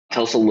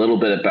Tell us a little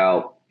bit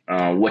about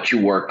what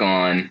you work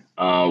on,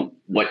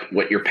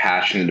 what you're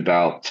passionate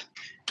about,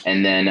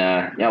 and then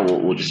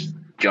we'll just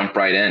jump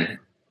right in.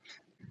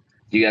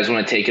 Do you guys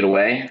want to take it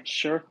away?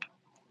 Sure.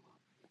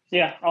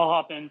 Yeah, I'll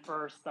hop in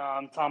first.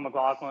 Tom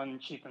McLaughlin,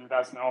 Chief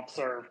Investment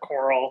Officer of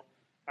Coral.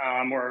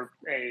 We're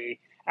a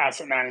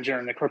asset manager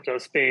in the crypto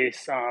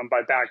space.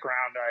 By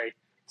background, I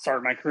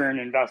started my career in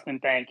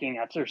investment banking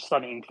after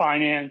studying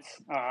finance.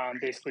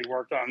 Basically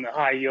worked on the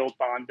high yield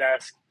bond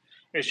desk,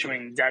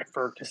 issuing debt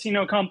for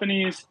casino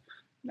companies.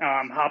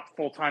 Hopped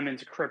full time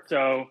into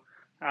crypto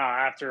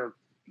after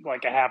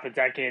like a half a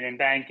decade in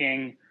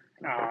banking.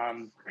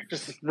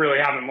 Just really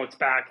haven't looked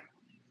back.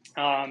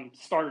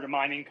 Started a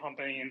mining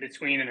company in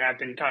between and have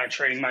been kind of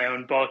trading my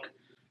own book.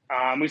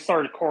 We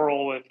started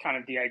Coral with kind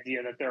of the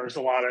idea that there was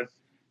a lot of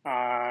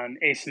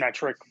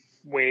asymmetric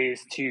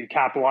ways to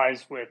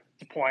capitalize with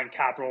deploying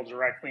capital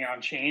directly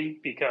on chain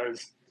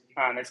because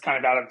it's kind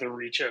of out of the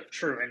reach of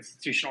true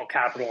institutional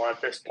capital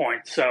at this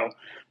point. So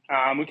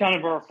we kind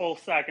of are a full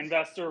stack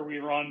investor. We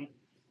run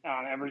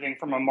everything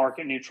from a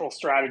market neutral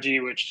strategy,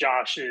 which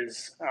Josh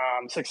is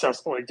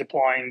successfully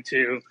deploying,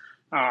 to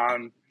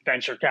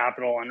venture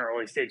capital and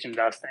early stage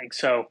investing.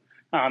 So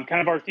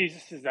kind of our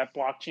thesis is that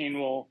blockchain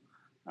will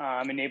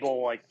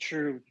enable like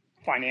true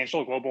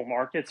financial global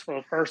markets for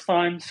the first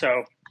time.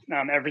 So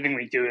everything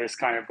we do is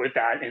kind of with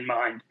that in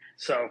mind.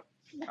 So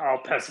I'll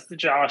pass it to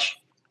Josh.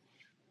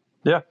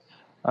 Yeah.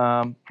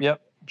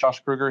 Yep. Josh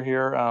Kruger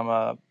here. I'm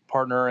a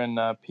partner in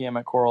PM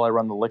at Coral. I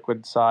run the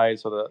liquid side,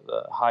 so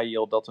the high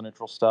yield delta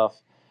neutral stuff,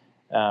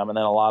 and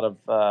then a lot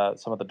of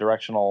some of the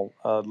directional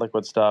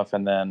liquid stuff,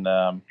 and then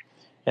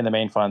in the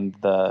main fund,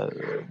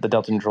 the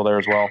delta neutral there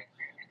as well.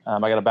 I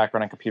got a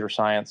background in computer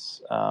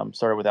science,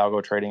 started with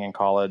algo trading in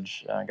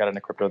college, got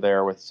into crypto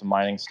there with some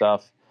mining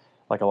stuff,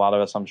 like a lot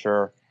of us, I'm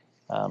sure.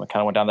 I kind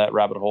of went down that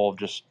rabbit hole of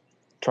just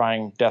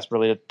trying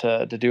desperately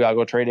to do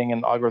algo trading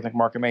and algorithmic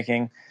market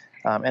making.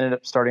 Ended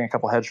up starting a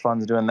couple hedge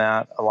funds doing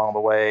that along the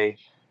way.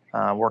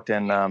 Worked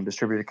in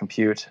distributed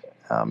compute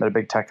at a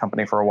big tech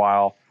company for a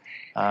while.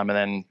 And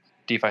then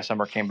DeFi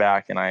Summer came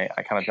back, and I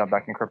kind of jumped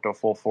back in crypto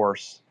full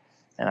force.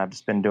 And I've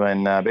just been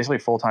doing basically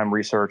full-time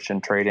research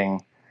and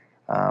trading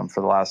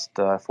for the last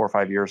 4 or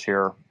 5 years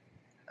here.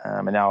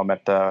 And now I'm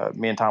at,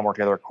 me and Tom work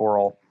together at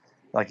Coral.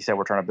 Like you said,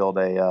 we're trying to build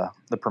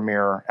the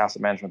premier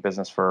asset management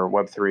business for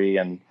Web3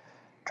 and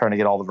trying to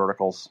get all the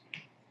verticals.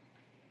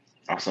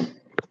 Awesome.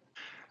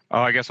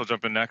 I guess I'll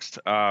jump in next.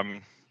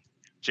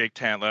 Jake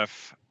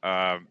Tantliff.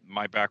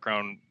 My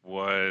background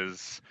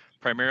was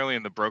primarily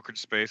in the brokerage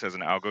space as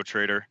an algo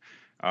trader,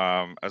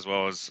 as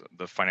well as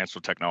the financial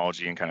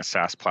technology and kind of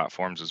SaaS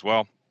platforms as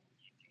well.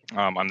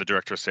 I'm the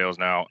director of sales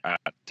now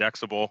at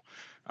Dexible,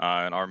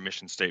 and our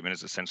mission statement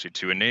is essentially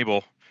to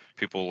enable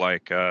people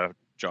like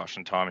Josh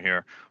and Tom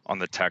here on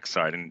the tech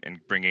side and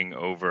bringing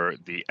over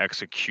the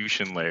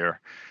execution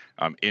layer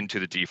into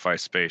the DeFi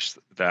space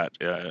that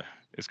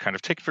is kind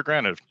of taken for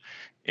granted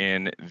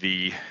in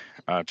the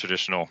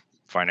traditional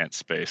finance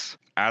space.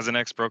 As an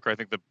ex-broker, I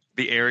think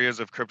the areas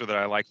of crypto that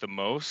I like the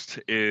most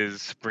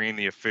is bringing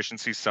the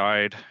efficiency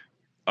side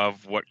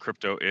of what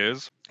crypto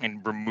is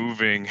and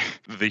removing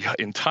the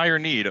entire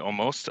need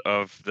almost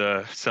of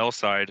the sell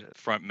side,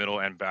 front, middle,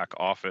 and back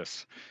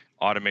office,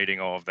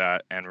 automating all of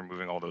that and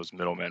removing all those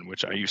middlemen,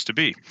 which I used to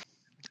be.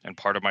 And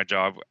part of my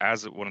job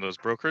as one of those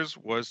brokers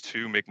was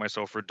to make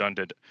myself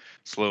redundant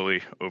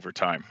slowly over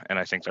time. And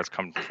I think that's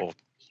come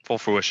full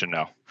fruition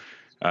now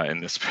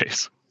in this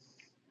space.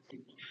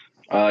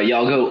 I'll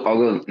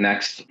go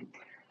next.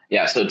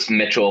 Yeah, so it's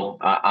Mitchell.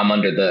 I'm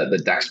under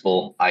the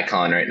Dexible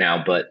icon right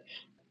now, but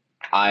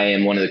I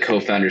am one of the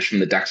co-founders from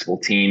the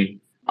Dexible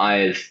team.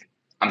 I'm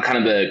kind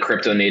of a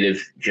crypto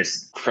native,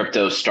 just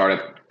crypto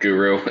startup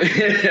guru.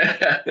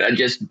 I've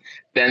just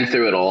been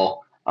through it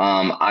all.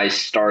 I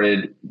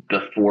started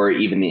before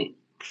even the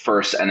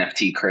first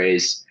NFT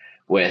craze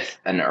with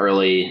an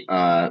early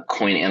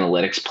coin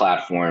analytics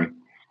platform,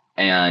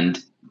 and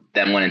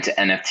then went into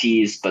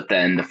NFTs. But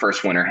then the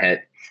first winter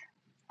hit.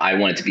 I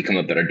wanted to become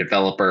a better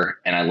developer,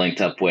 and I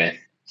linked up with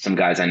some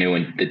guys I knew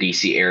in the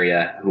DC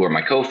area who are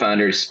my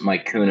co-founders,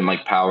 Mike Kuhn and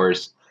Mike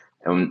Powers.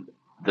 And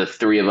the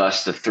three of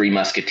us, the three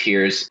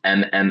musketeers,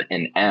 M,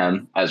 and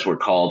M, as we're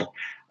called,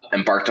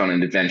 embarked on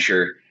an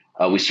adventure.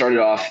 We started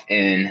off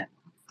in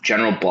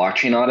general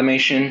blockchain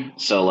automation,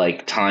 so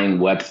like tying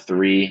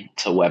Web3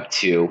 to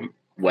Web2,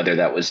 whether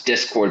that was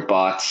Discord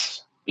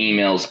bots,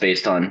 emails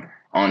based on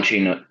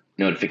on-chain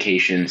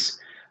notifications,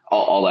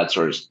 all that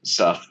sort of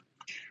stuff.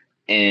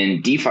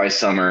 In DeFi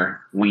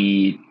Summer,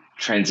 we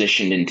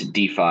transitioned into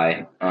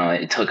DeFi.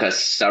 It took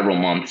us several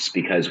months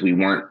because we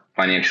weren't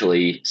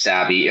financially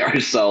savvy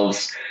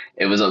ourselves.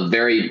 It was a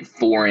very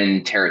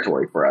foreign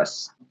territory for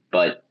us,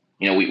 but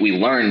we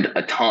learned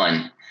a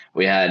ton.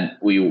 We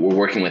were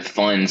working with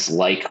funds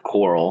like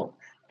Coral,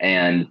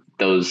 and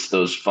those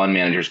fund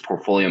managers,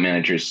 portfolio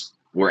managers,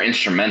 were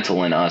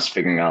instrumental in us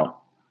figuring out,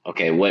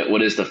 okay,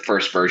 what is the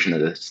first version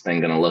of this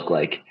thing going to look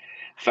like?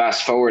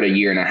 Fast forward a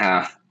year and a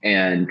half,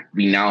 and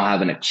we now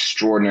have an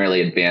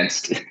extraordinarily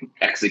advanced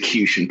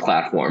execution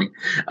platform.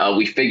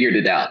 We figured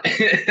it out.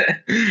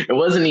 It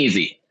wasn't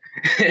easy,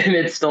 and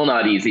it's still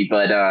not easy,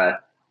 but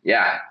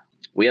yeah,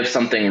 we have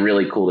something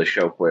really cool to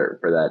show for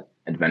that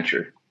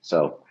adventure.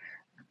 So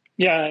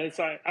yeah,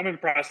 I'm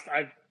impressed.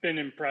 I've been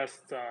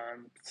impressed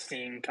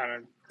seeing kind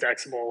of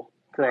Dexible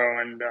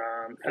grow and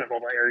kind of all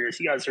the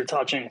areas you guys are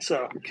touching.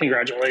 So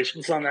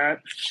congratulations on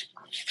that.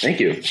 thank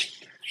you.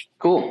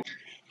 Cool.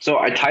 So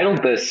I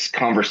titled this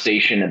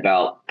conversation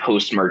about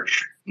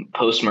post-merge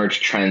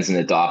trends and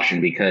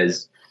adoption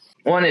because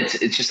one, it's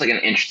just like an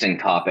interesting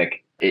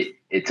topic.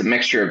 It's a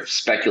mixture of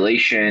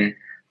speculation,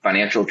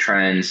 financial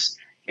trends.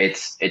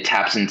 It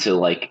taps into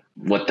like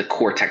what the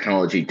core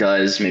technology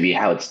does, maybe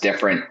how it's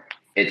different.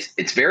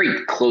 It's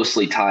very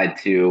closely tied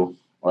to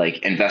like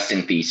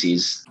investing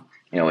theses.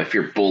 If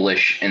you're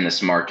bullish in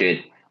this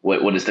market,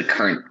 what is the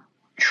current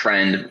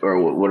trend, or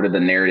what are the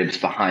narratives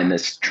behind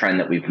this trend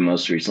that we've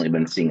most recently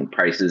been seeing in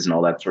prices and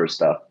all that sort of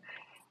stuff.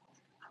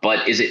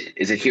 But is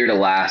it here to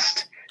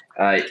last?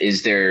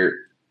 Is there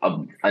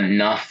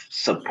enough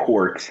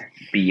support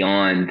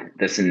beyond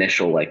this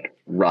initial like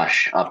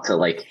rush up to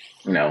like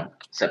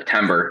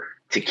September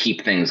to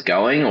keep things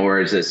going, or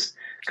is this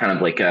kind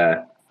of like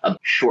a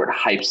short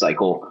hype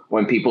cycle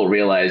when people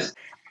realize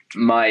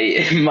my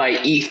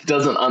ETH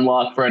doesn't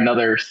unlock for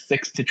another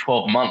 6 to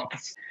 12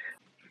 months?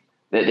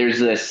 There's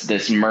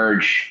this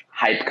merge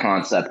hype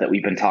concept that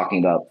we've been talking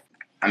about.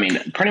 I mean,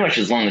 pretty much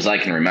as long as I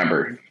can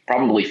remember,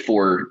 probably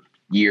 4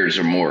 years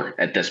or more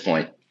at this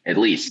point, at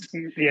least.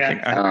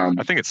 Yeah.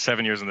 I think it's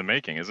 7 years in the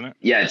making, isn't it?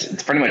 Yeah,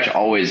 it's pretty much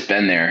always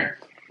been there.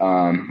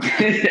 And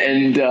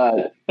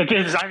it's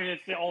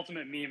the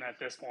ultimate meme at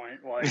this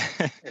point. Like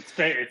it's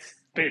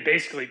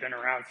basically been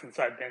around since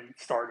I've been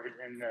started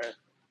in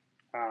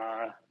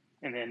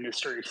the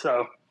industry.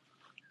 So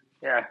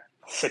yeah,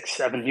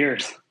 6-7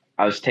 years.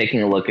 I was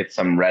taking a look at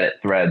some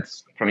Reddit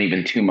threads from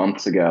even 2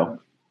 months ago,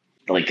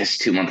 like this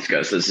 2 months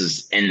ago. So this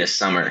is in the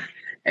summer,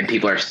 and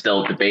people are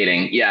still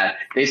debating. Yeah,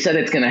 they said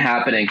it's going to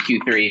happen in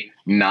Q3.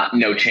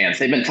 No chance.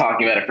 They've been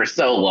talking about it for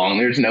so long.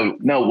 There's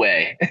no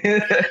way.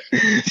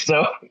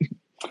 So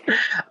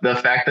the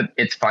fact that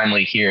it's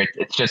finally here,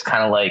 it's just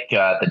kind of like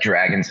the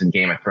dragons in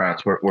Game of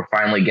Thrones. We're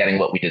finally getting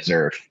what we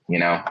deserve,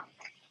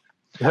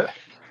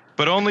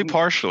 But only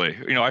partially.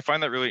 I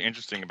find that really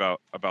interesting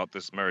about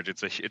this merge.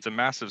 It's a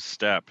massive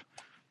step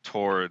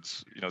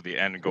towards the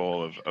end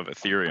goal of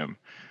Ethereum.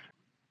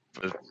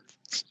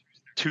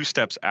 2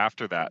 steps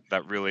after that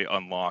really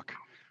unlock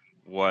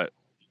what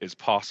is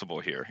possible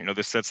here.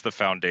 This sets the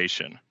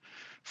foundation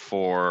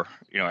for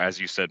as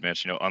you said,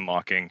 Mitch,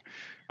 unlocking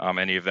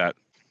any of that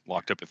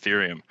locked up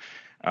Ethereum,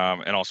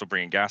 and also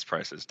bringing gas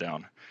prices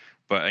down.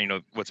 But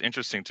what's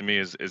interesting to me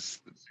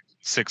is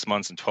 6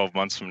 months and 12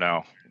 months from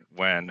now,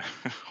 when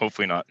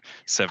hopefully not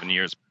 7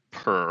 years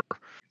per,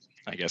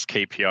 I guess,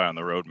 KPI on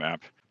the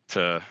roadmap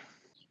to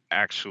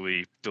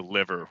actually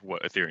deliver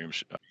what Ethereum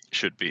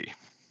should be.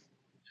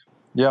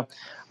 Yeah,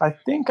 I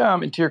think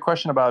to your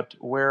question about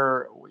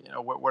where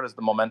what is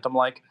the momentum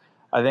like,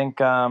 I think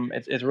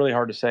it's really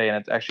hard to say, and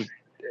it's actually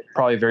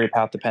probably very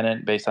path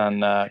dependent based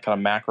on kind of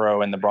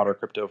macro and the broader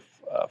crypto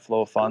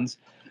flow of funds.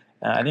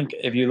 I think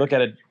if you look at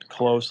it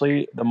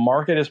closely, the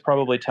market is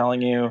probably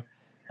telling you,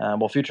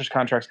 futures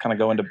contracts kind of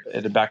go into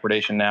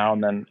backwardation now,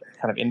 and then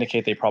kind of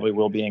indicate they probably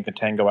will be in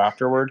contango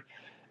afterward,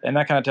 and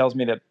that kind of tells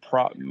me that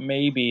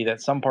maybe that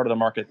some part of the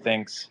market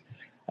thinks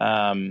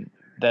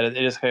that it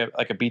is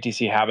like a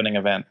BTC halvening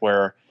event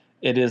where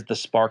it is the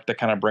spark that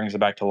kind of brings it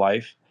back to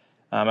life.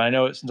 And I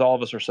know since all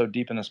of us are so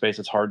deep in the space,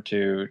 it's hard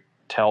to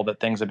tell that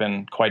things have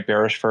been quite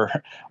bearish for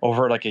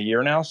over like a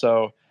year now.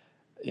 So,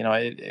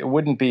 it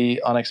wouldn't be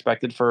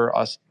unexpected for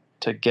us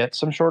to get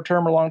some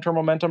short-term or long-term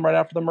momentum right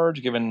after the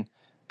merge, given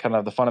kind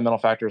of the fundamental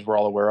factors we're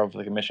all aware of,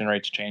 like emission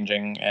rates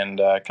changing and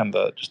kind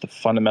of just the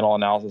fundamental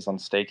analysis on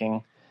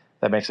staking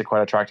that makes it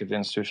quite attractive to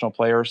institutional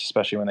players,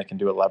 especially when they can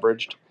do it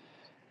leveraged.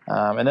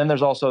 And then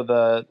there's also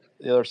the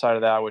other side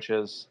of that, which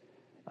is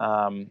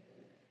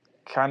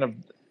kind of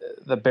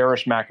the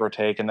bearish macro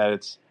take, and that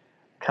it's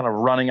kind of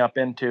running up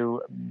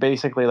into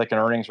basically like an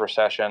earnings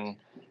recession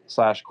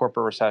 /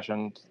 corporate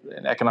recession,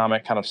 an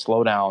economic kind of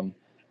slowdown,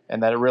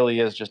 and that it really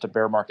is just a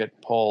bear market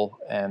pull.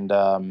 And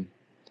the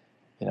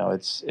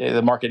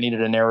market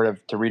needed a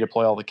narrative to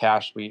redeploy all the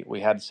cash we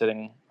had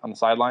sitting on the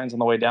sidelines on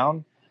the way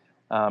down,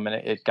 and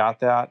it got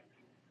that.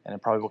 And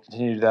it probably will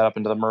continue to do that up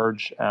into the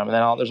merge. And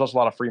then there's also a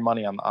lot of free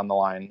money on the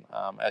line.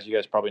 As you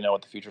guys probably know,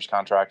 with the futures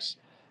contracts,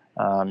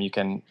 you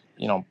can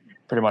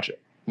pretty much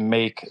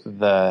make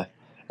the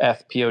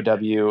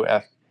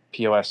FPOW,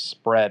 FPOS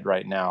spread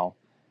right now.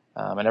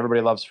 And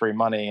everybody loves free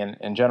money. And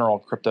in general,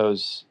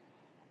 crypto's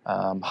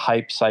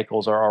hype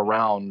cycles are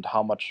around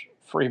how much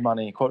free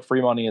money, quote,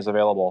 free money is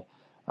available.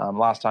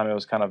 Last time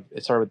it started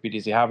with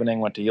BTC halvening,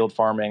 went to yield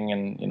farming,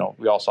 and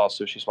we all saw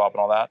sushi swap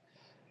and all that.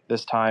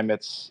 This time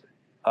it's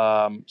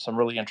some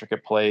really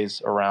intricate plays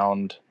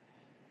around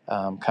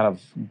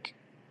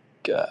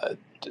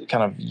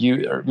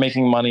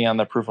making money on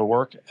the proof of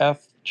work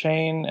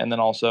chain, and then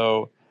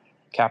also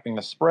capping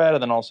the spread,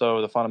 and then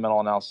also the fundamental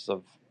analysis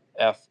of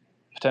F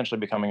potentially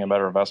becoming a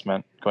better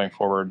investment going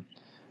forward.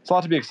 It's a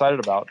lot to be excited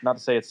about. Not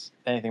to say it's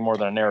anything more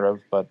than a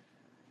narrative, but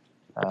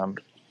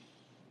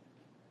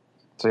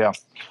so yeah,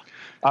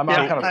 I'm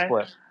kind of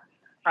split.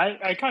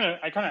 I kind of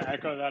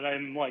echo that.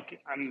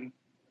 I'm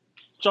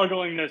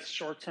juggling this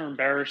short-term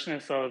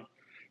bearishness of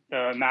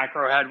the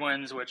macro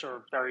headwinds, which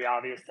are very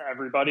obvious to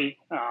everybody,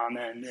 and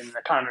in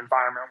the kind of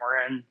environment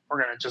we're in,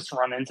 we're going to just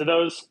run into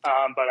those.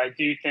 But I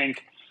do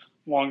think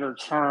longer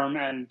term,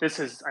 and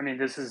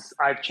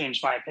I've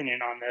changed my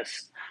opinion on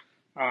this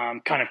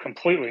kind of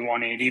completely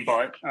 180,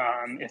 but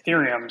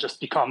Ethereum just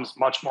becomes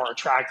much more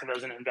attractive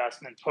as an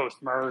investment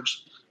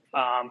post-merge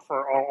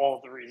for all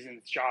of the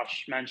reasons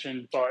Josh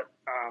mentioned, but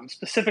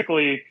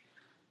specifically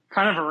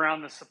kind of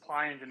around the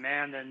supply and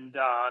demand and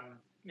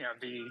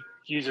the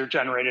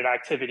user-generated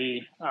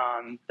activity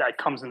that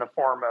comes in the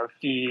form of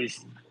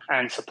fees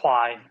and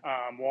supply.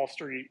 Wall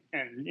Street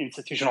and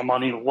institutional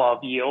money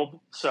love yield,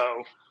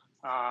 so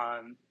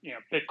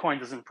Bitcoin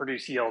doesn't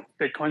produce yield.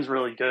 Bitcoin's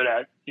really good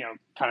at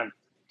kind of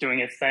doing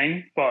its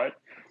thing, but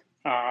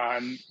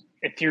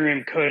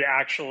Ethereum could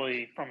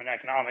actually, from an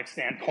economic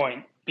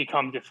standpoint,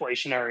 become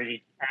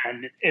deflationary,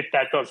 and if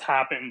that does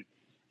happen,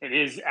 it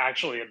is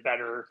actually a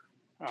better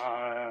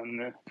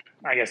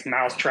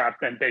mousetrap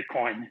than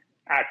Bitcoin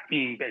at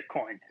being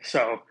Bitcoin.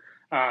 So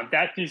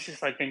that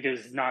thesis, I think,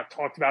 is not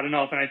talked about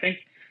enough. And I think,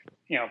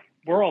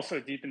 we're also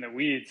deep in the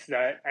weeds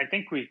that I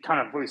think we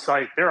kind of lose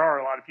sight. There are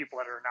a lot of people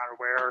that are not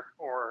aware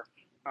or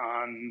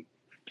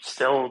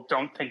still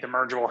don't think the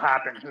merger will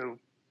happen who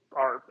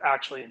are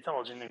actually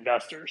intelligent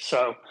investors.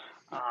 So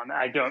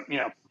I don't,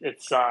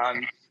 it's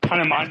kind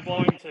of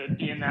mind-blowing to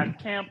be in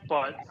that camp,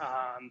 but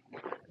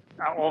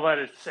all that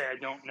is to say, I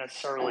don't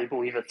necessarily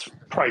believe it's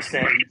priced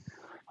in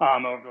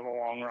over the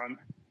long run.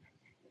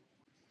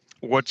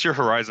 What's your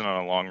horizon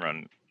on a long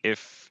run?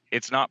 If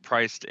it's not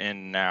priced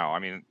in now, I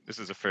mean, this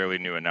is a fairly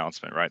new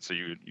announcement, right? So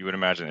you would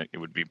imagine it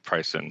would be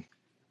priced in.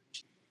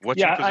 What's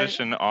your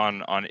position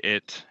on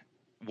it,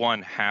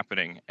 one,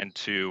 happening, and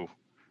two,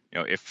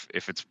 if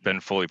it's been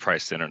fully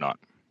priced in or not?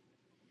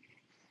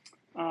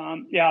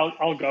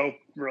 I'll go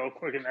real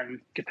quick and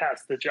then get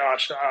past to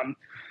Josh.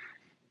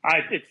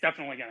 It's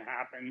definitely going to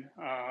happen.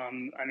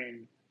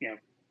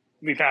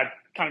 We've had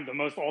kind of the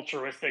most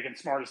altruistic and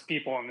smartest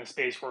people in this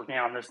space working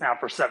on this now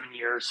for 7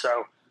 years.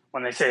 So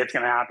when they say it's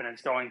going to happen,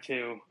 it's going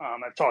to.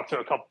 I've talked to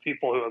a couple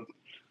people who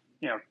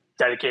have,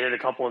 dedicated a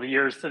couple of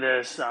years to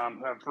this,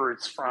 have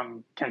roots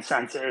from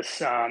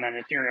Consensus and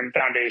Ethereum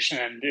Foundation,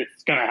 and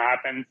it's going to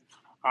happen.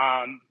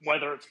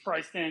 Whether it's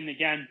priced in,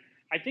 again,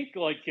 I think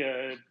like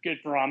a good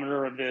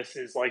barometer of this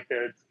is like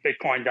the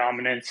Bitcoin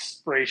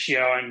dominance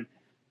ratio, and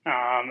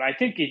I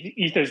think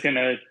ETH is going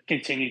to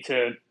continue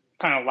to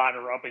kind of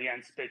ladder up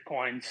against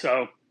Bitcoin.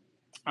 So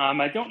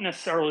I don't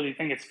necessarily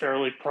think it's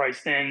fairly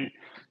priced in,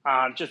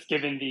 just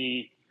given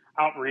the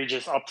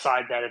outrageous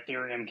upside that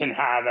Ethereum can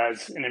have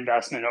as an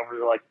investment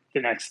over like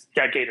the next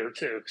decade or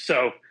two.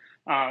 So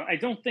I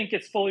don't think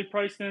it's fully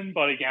priced in,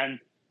 but again,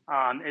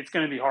 it's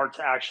going to be hard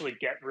to actually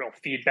get real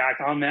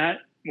feedback on that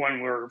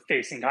when we're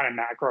facing kind of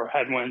macro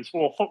headwinds.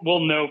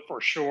 We'll know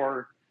for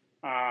sure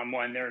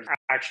when there's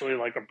actually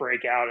like a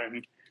breakout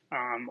and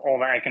all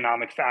the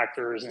economic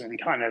factors and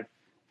kind of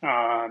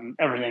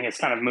everything is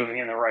kind of moving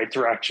in the right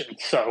direction.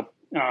 So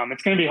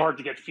it's going to be hard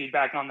to get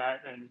feedback on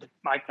that. And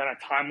my kind of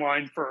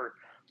timeline for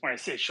when I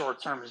say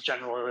short term is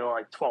generally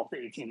like 12 to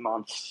 18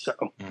 months. So,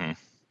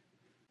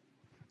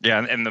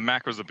 Yeah, and the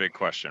macro is a big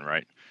question,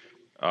 right?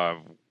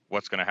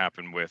 What's going to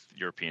happen with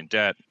European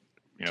debt?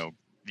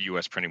 The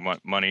U.S. printing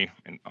money,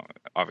 and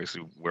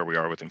obviously where we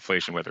are with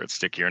inflation, whether it's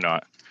sticky or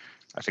not.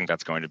 I think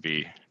that's going to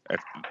be,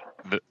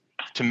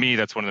 to me,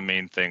 that's one of the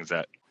main things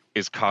that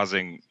is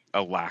causing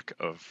a lack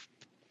of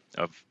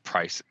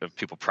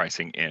people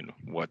pricing in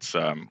what's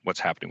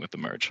happening with the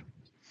merge.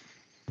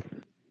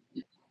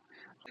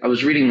 I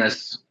was reading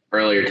this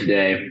earlier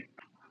today,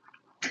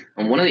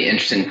 and one of the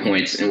interesting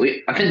points, and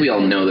I think we all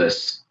know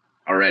this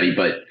already,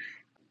 but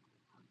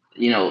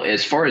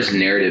as far as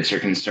narratives are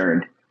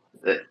concerned,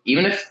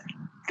 even if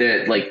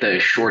the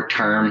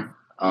short-term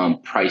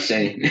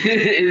pricing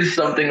is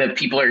something that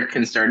people are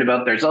concerned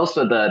about, there's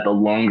also the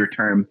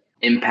longer-term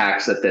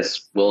impacts that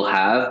this will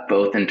have,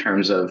 both in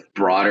terms of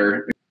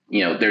broader,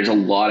 there's a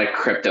lot of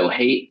crypto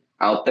hate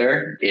out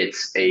there.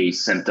 It's a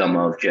symptom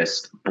of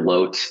just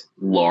bloat,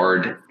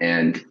 lard,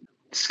 and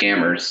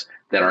scammers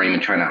that aren't even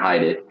trying to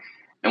hide it.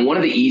 And one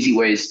of the easy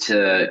ways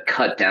to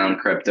cut down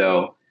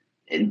crypto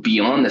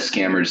beyond the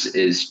scammers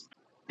is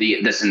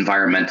this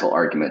environmental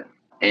argument.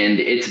 And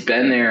it's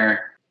been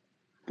there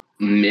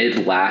mid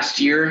to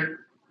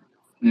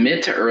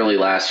early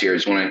last year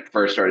is when I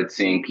first started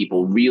seeing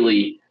people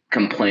really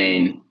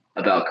complain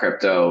about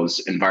crypto's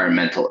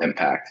environmental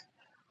impact,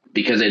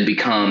 because it had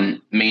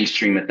become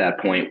mainstream at that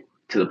point,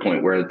 to the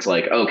point where it's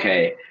like,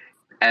 okay,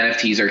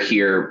 NFTs are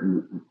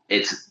here.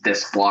 It's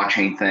this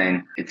blockchain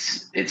thing.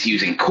 It's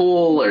using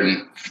coal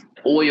and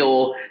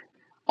oil.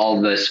 all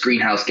this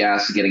greenhouse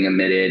gas is getting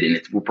emitted and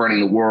we're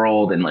burning the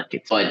world, and like,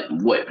 it's like,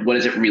 what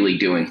is it really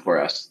doing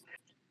for us?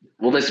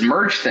 Well, this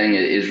merge thing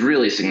is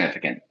really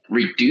significant.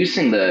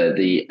 Reducing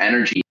the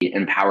energy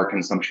and power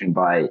consumption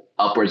by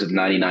upwards of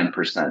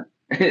 99%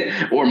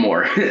 or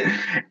more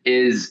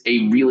is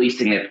a really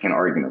significant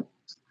argument.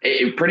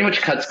 It pretty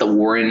much cuts the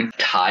Warren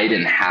tide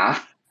in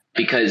half,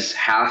 because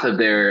half of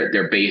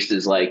their base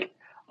is like,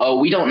 oh,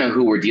 we don't know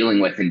who we're dealing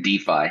with in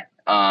DeFi.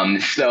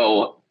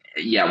 So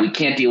yeah, we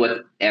can't deal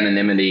with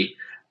anonymity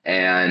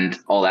and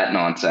all that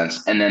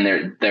nonsense. And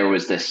then there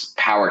was this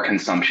power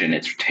consumption.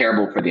 It's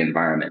terrible for the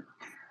environment.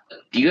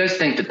 Do you guys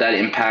think that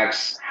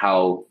impacts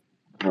how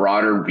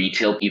broader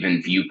retail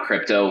even view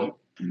crypto,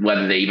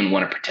 whether they even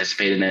want to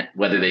participate in it,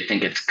 whether they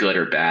think it's good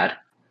or bad?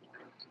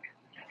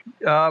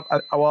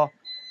 Well,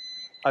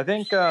 I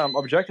think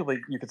objectively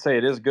you could say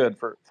it is good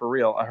for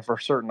real, for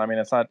certain. I mean,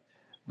 it's not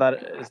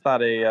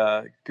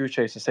a goose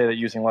chase to say that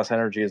using less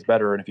energy is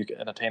better, and if you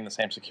can attain the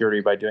same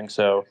security by doing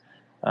so,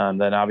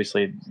 then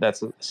obviously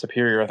that's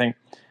superior. I think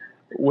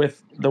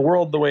with the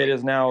world the way it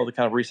is now, the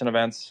kind of recent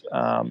events,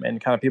 and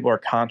kind of people are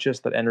conscious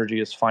that energy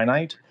is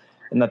finite,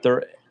 and that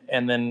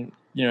and then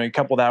you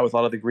couple that with a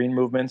lot of the green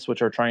movements,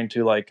 which are trying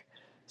to like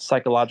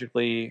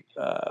psychologically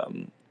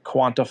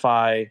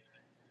quantify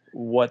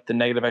what the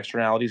negative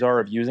externalities are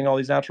of using all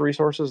these natural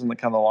resources and the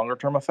kind of longer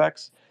term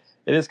effects.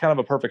 It is kind of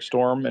a perfect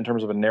storm in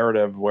terms of a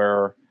narrative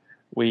where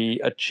we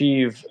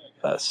achieve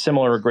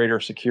similar or greater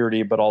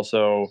security, but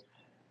also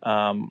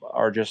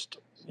are just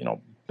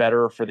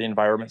better for the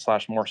environment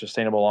 / more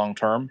sustainable long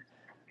term.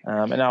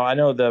 And now I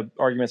know the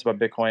arguments about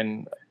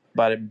Bitcoin,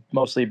 about it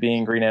mostly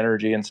being green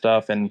energy and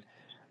stuff, and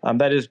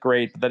that is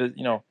great. That is,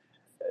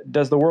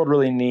 does the world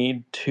really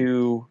need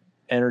two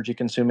energy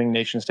consuming,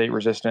 nation state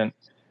resistant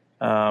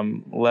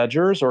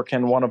ledgers, or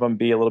can one of them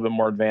be a little bit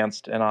more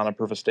advanced and on a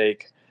proof of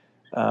stake,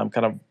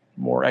 kind of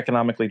more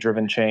economically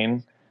driven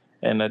chain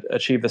and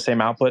achieve the same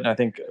output? And I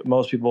think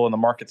most people in the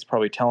market's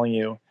probably telling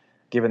you,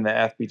 given the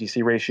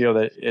FBTC ratio,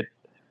 that it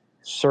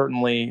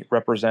certainly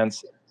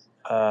represents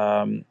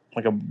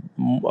like a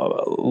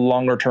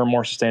longer term,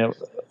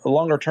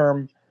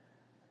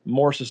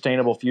 more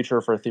sustainable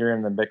future for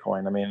Ethereum than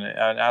Bitcoin. I mean,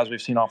 as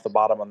we've seen off the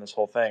bottom on this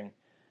whole thing,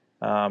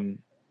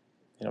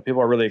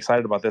 people are really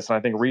excited about this, and I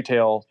think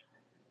retail,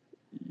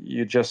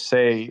 you just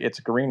say it's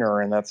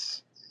greener, and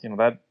that's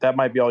that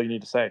might be all you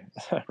need to say,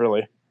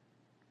 really.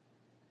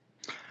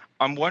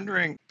 I'm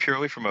wondering,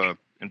 purely from a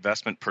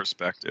investment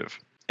perspective,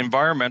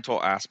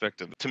 environmental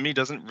aspect of it, to me,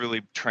 doesn't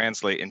really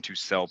translate into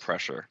sell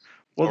pressure.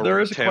 Well, there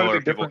is quite a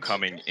big people difference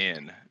coming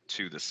in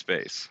to the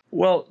space.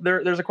 Well,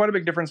 there's quite a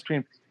big difference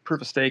between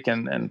proof of stake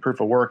and proof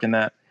of work, in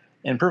that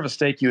in proof of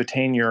stake you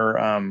attain your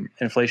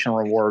inflation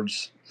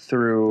rewards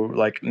through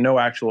like no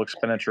actual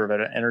expenditure of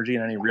energy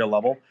in any real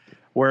level,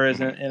 whereas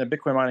in a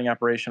Bitcoin mining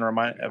operation or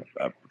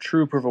a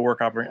true proof of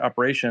work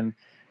operation,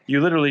 you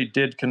literally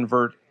did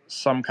convert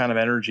some kind of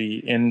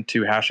energy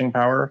into hashing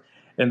power,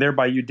 and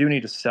thereby you do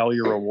need to sell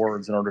your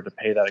rewards in order to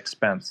pay that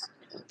expense.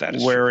 That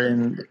is where true.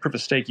 In proof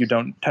of stake you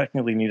don't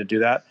technically need to do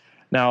that.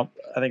 Now,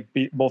 I think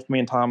both me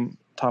and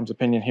Tom's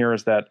opinion here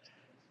is that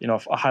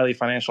a highly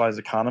financialized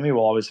economy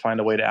will always find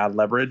a way to add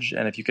leverage,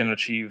 and if you can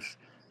achieve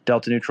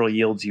delta neutral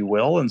yields, you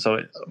will. And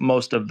so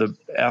most of the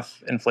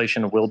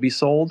inflation will be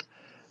sold,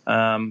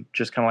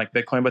 just kind of like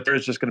Bitcoin, but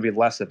there's just going to be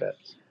less of it.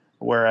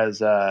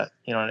 Whereas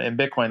in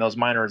Bitcoin, those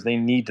miners, they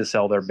need to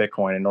sell their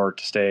Bitcoin in order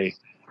to stay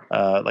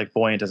like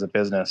buoyant as a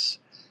business.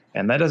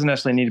 And that doesn't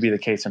necessarily need to be the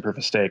case in proof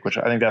of stake, which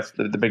I think that's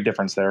the big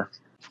difference there.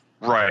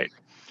 Right.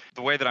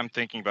 The way that I'm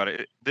thinking about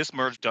it, this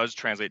merge does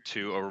translate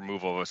to a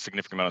removal of a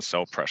significant amount of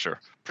sell pressure,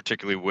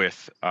 particularly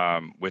with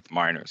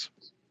miners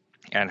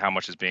and how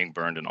much is being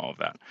burned and all of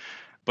that.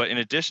 But in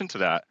addition to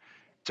that,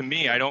 to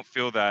me, I don't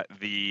feel that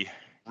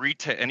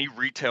any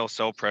retail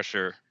sell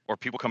pressure or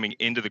people coming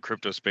into the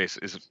crypto space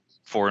is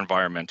for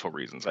environmental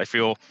reasons. I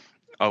feel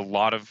a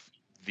lot of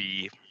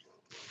the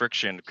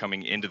friction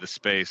coming into the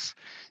space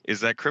is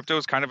that crypto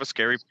is kind of a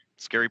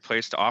scary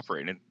place to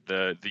operate, and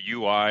the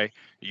UI,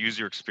 the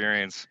user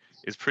experience,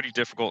 is pretty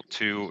difficult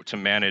to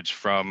manage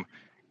from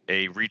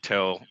a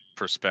retail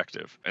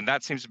perspective, and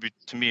that seems to be,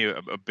 to me,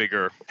 a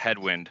bigger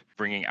headwind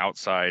bringing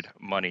outside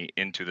money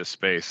into the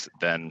space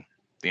than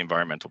the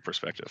environmental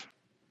perspective.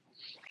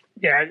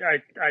 Yeah,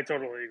 I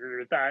totally agree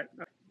with that.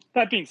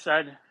 That being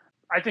said,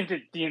 I think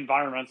that the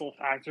environmental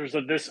factors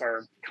of this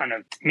are kind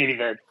of maybe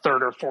the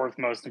third or fourth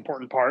most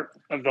important part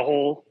of the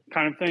whole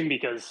kind of thing,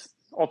 because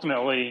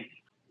ultimately,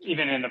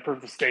 even in the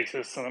proof of stake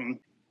system,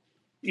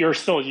 you're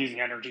still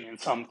using energy in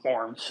some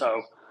form.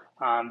 So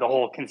the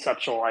whole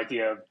conceptual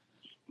idea of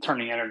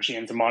turning energy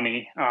into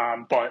money.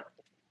 But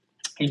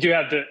you do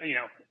have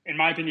in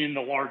my opinion,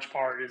 the large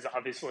part is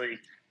obviously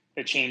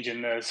the change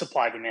in the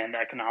supply demand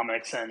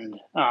economics, and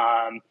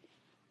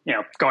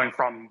going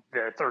from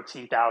the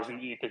 13,000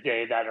 ETH a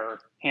day that are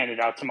handed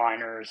out to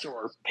miners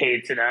or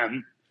paid to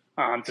them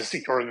to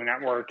secure the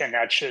network. And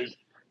that should,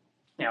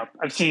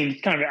 I've seen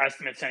kind of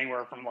estimates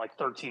anywhere from like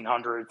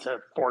 1,300 to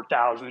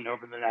 4,000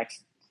 over the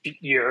next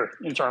year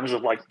in terms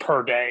of like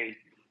per day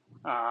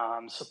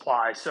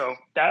supply. So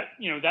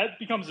that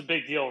becomes a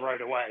big deal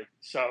right away.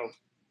 So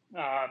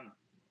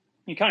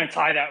you kind of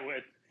tie that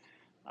with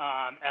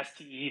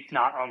STETH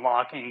not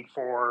unlocking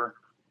for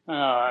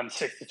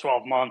 6 to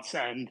 12 months,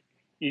 and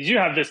you do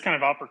have this kind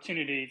of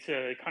opportunity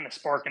to kind of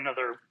spark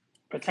another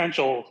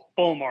potential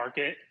bull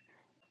market.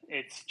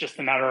 It's just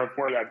a matter of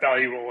where that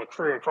value will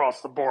accrue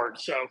across the board.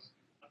 So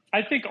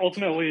I think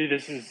ultimately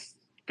this is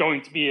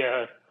going to be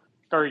a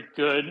very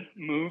good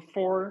move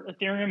for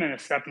Ethereum and a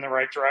step in the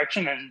right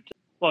direction. And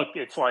look,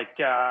 it's like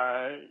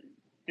the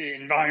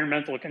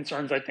environmental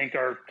concerns, I think,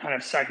 are kind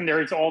of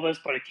secondary to all this,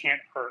 but it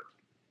can't hurt.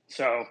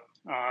 So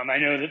I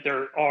know that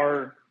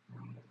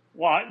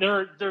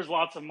there's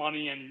lots of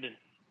money and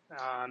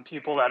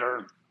people that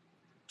are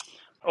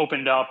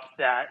opened up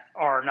that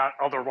are not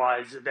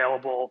otherwise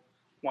available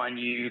when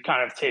you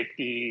kind of take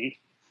the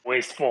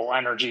wasteful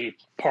energy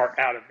part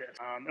out of this.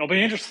 It'll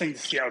be interesting to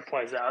see how it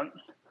plays out.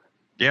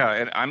 Yeah,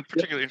 and I'm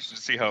particularly interested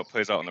to see how it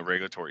plays out in the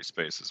regulatory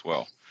space as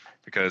well,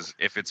 because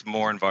if it's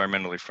more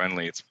environmentally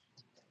friendly, it's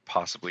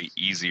possibly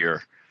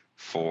easier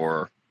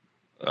for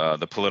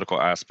the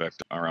political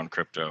aspect around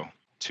crypto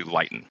to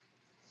lighten.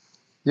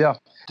 Yeah,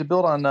 to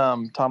build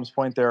on Tom's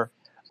point there,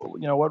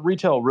 what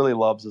retail really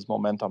loves is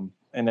momentum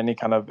in any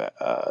kind of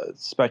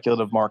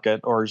speculative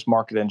market or just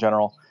market in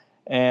general.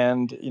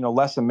 And,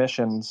 less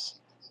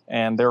emissions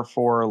and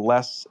therefore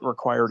less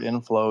required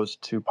inflows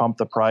to pump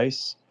the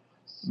price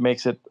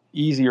makes it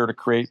easier to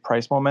create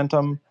price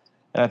momentum.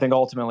 And I think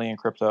ultimately in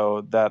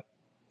crypto that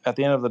at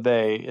the end of the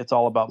day, it's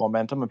all about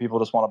momentum and people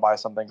just want to buy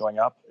something going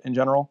up in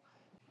general.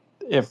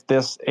 If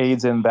this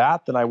aids in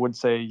that, then I would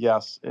say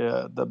yes,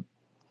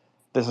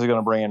 this is going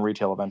to bring in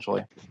retail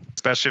eventually.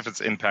 Especially if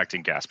it's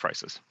impacting gas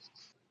prices.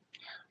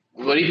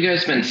 What have you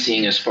guys been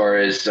seeing as far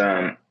as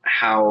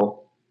how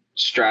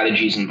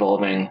strategies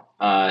involving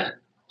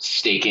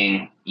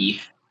staking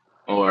ETH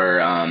or,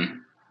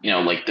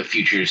 like the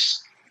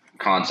futures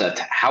concept,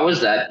 how has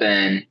that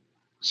been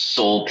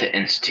sold to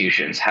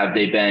institutions? Have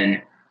they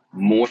been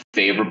more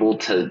favorable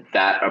to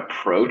that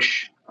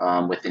approach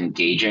with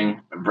engaging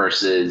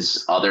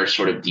versus other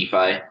sort of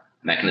DeFi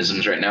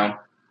mechanisms right now?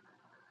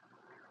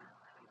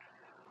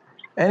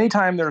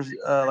 Anytime there's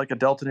like a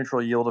delta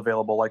neutral yield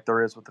available, like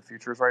there is with the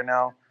futures right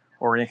now,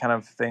 or any kind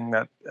of thing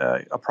that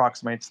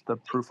approximates the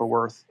proof of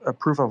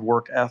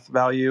work ETH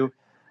value,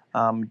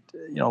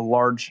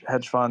 large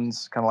hedge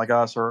funds, kind of like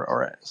us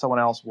or someone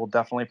else, will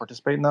definitely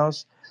participate in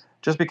those.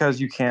 Just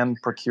because you can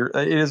procure,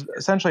 it is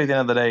essentially at the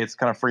end of the day, it's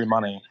kind of free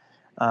money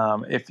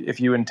if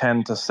you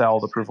intend to sell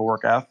the proof of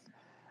work ETH.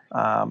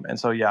 And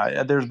so,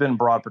 yeah, there's been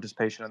broad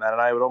participation in that.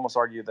 And I would almost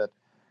argue that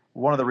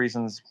one of the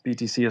reasons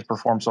BTC has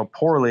performed so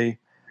poorly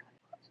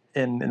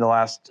in the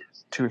last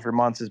 2 or 3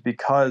 months is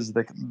because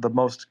the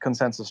most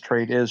consensus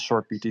trade is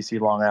short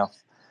BTC, long ETH,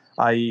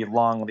 i.e.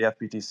 long the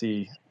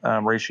FBTC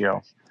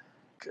ratio.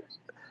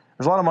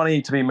 There's a lot of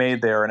money to be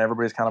made there, and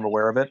everybody's kind of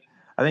aware of it.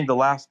 I think the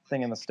last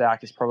thing in the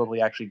stack is probably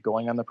actually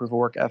going on the proof of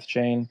work ETH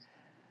chain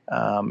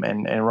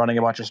and running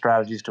a bunch of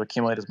strategies to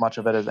accumulate as much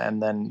of it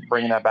and then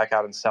bringing that back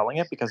out and selling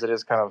it, because it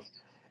is kind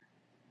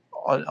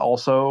of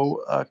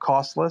also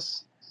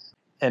costless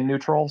and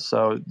neutral.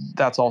 So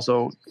that's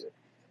also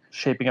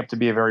shaping up to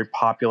be a very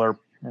popular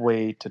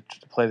way to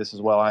play this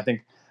as well. And I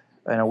think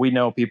we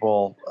know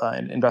people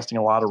investing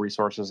a lot of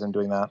resources in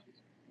doing that.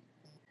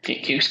 Can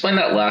you explain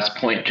that last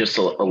point just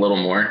a little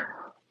more?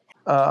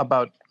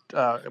 About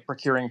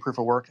procuring proof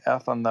of work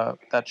ETH on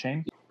that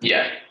chain?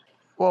 Yeah.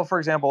 Well, for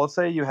example, let's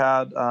say you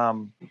had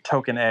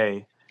token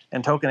A,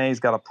 and token A's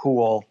got a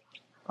pool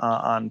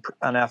on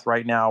ETH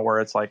right now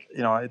where it's like,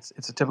 it's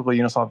a typical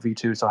Uniswap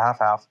V2, so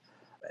half-half.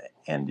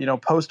 And,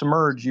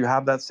 post-merge, you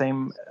have that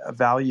same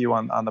value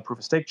on the proof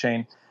of stake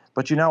chain,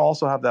 but you now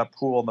also have that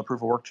pool on the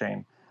proof of work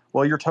chain.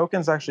 Well, your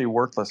token's actually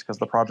worthless because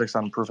the project's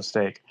on proof of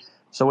stake.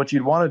 So what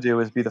you'd want to do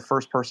is be the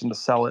first person to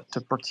sell it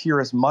to procure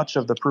as much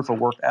of the proof of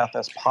work ETH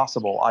as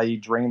possible, i.e.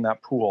 drain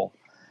that pool.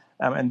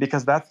 And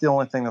because that's the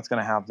only thing that's going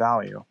to have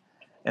value.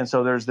 And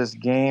so there's this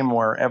game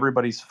where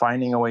everybody's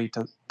finding a way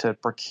to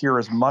procure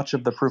as much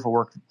of the proof of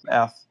work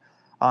ETH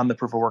on the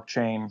proof of work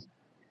chain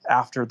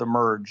after the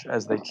merge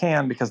as they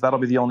can, because that'll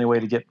be the only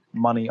way to get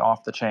money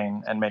off the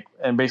chain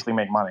and basically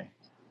make money.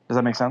 Does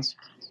that make sense?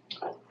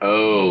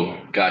 Oh,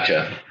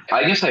 gotcha.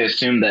 I guess I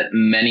assumed that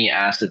many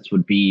assets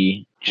would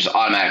be just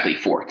automatically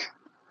forked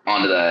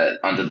onto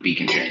the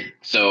beacon chain,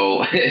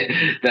 so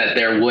that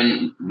there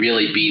wouldn't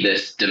really be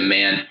this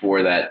demand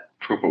for that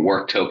proof of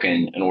work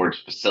token in order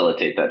to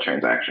facilitate that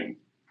transaction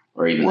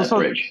or even that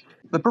bridge.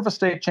 The proof of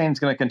stake chain is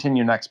going to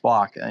continue next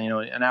block. And,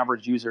 an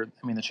average user,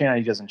 the chain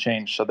ID doesn't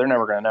change, so they're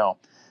never going to know.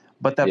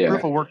 But that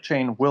proof of work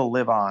chain will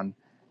live on,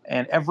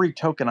 and every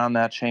token on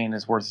that chain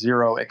is worth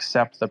 0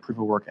 except the proof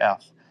of work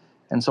ETH.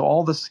 And so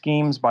all the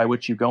schemes by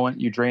which you go in,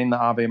 you drain the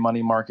Aave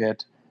money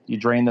market, you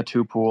drain the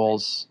two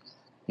pools,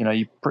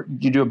 you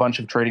do a bunch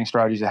of trading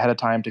strategies ahead of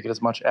time to get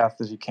as much ETH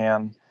as you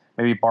can,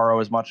 maybe borrow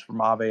as much from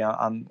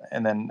Aave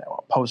and then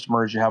post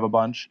merge you have a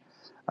bunch,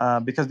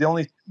 because the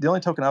only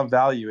token of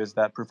value is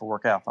that proof of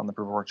work ETH on the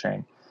proof of work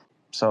chain.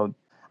 So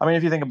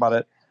if you think about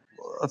it,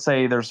 let's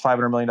say there's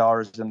 $500 million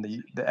in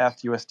the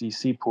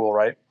FUSDC pool,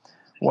 right?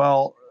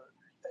 Well,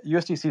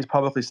 USDC is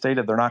publicly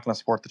stated they're not going to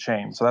support the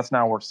chain, so that's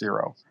now worth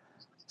zero.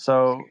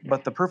 So,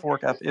 but the proof of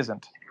work F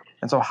isn't.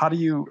 And so how do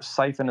you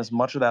siphon as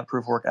much of that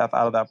proof of work F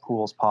out of that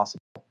pool as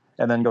possible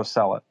and then go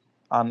sell it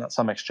on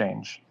some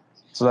exchange?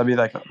 So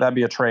that'd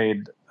be a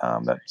trade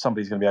that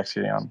somebody's going to be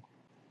executing on.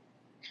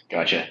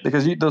 Gotcha.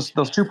 Because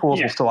those two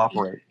pools will still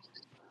operate.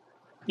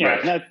 Yeah,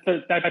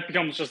 Right. that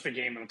becomes just a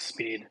game of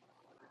speed.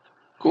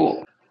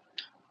 Cool.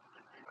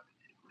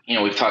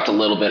 We've talked a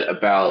little bit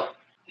about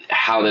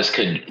how this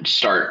could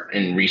start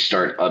and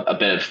restart a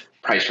bit of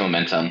price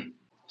momentum.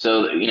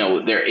 So,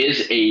 there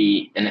is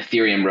an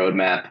Ethereum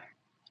roadmap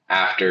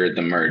after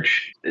the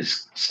merge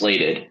is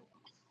slated.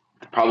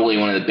 Probably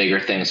one of the bigger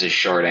things is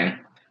shorting,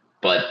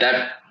 but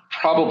that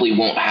probably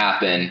won't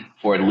happen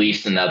for at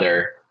least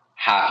another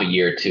half a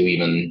year to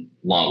even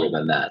longer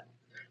than that.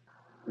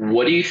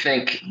 What do you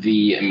think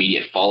the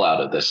immediate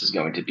fallout of this is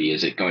going to be?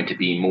 Is it going to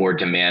be more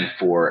demand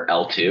for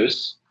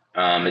L2s?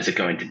 Is it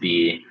going to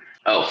be,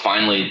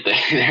 finally,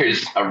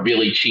 there's a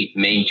really cheap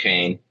main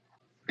chain?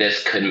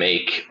 This could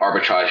make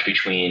arbitrage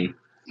between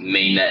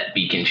mainnet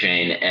beacon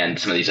chain and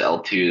some of these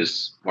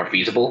L2s more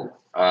feasible.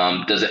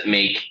 Does it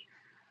make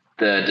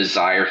the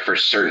desire for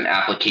certain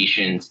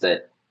applications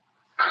that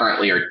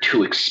currently are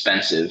too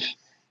expensive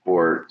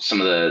for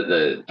some of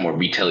the more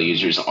retail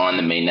users on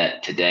the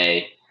mainnet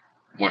today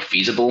more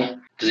feasible?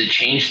 Does it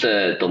change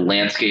the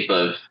landscape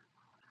of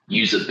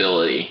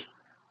usability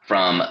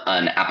from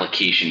an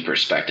application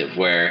perspective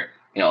where,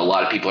 a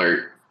lot of people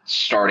are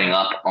starting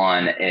up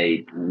on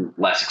a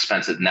less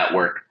expensive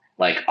network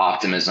like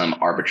Optimism,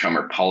 Arbitrum,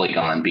 or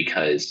Polygon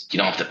because you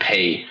don't have to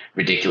pay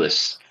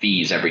ridiculous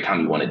fees every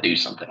time you want to do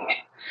something?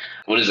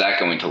 What is that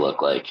going to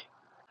look like?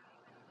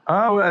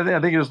 I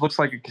think it just looks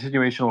like a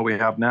continuation of what we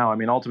have now. I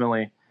mean,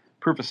 ultimately,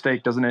 proof of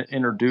stake doesn't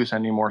introduce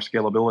any more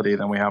scalability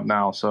than we have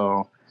now.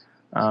 So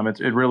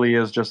it really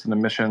is just an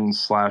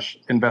emissions /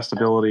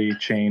 investability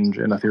change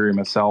in Ethereum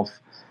itself.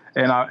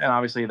 And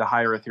obviously, the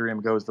higher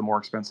Ethereum goes, the more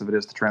expensive it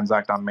is to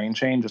transact on main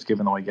chain, just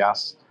given the way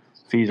gas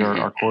fees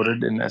are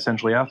quoted in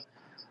essentially F.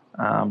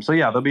 So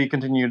yeah, there'll be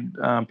continued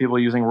people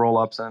using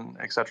rollups and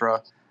et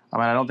cetera.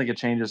 I don't think it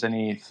changes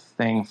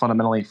anything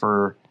fundamentally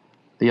for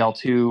the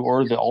L2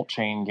 or the alt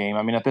chain game.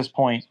 I mean, at this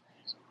point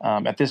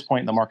in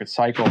the market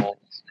cycle,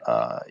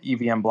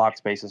 EVM block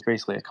space is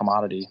basically a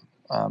commodity.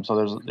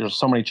 So there's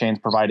so many chains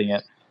providing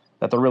it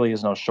that there really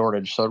is no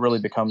shortage. So it really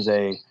becomes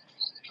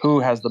who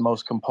has the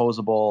most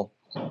composable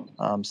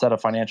set of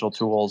financial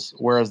tools,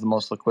 where is the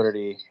most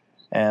liquidity,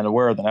 and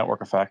where are the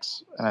network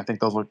effects. And I think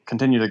those will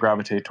continue to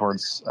gravitate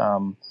towards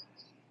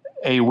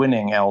a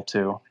winning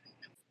L2.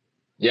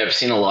 Yeah, I've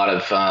seen a lot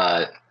of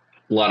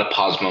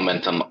positive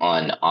momentum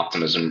on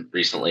Optimism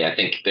recently. I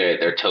think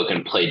their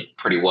token played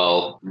pretty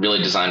well,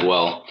 really designed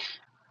well.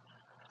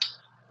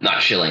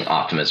 Not shilling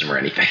Optimism or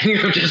anything.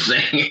 I'm just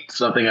saying it's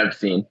something I've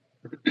seen.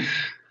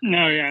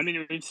 No, yeah. I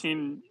mean, we've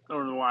seen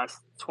over the last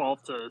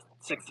 12 to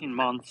 16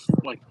 months,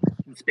 like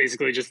it's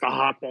basically just a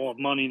hot ball of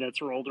money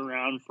that's rolled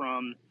around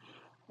from,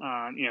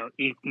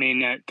 ETH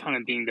mainnet kind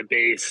of being the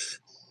base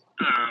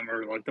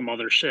or like the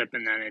mothership,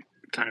 and then it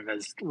kind of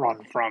has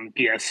run from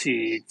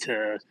BSC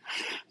to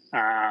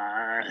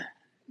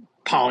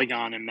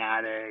Polygon and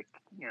Matic,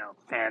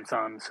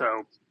 Phantom.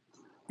 So,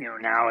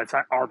 now it's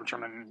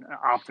Arbitrum and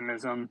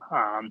Optimism.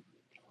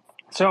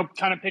 So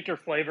kind of pick your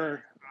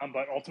flavor,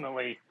 but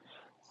ultimately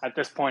at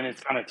this point,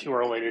 it's kind of too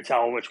early to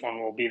tell which one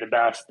will be the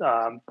best.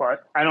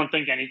 But I don't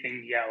think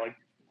anything, like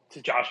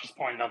to Josh's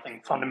point,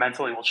 nothing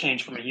fundamentally will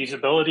change from a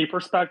usability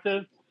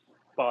perspective.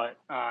 But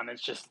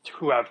it's just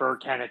whoever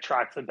can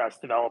attract the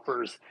best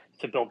developers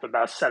to build the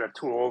best set of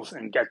tools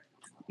and get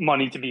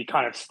money to be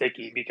kind of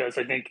sticky. Because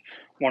I think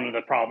one of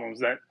the problems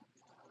that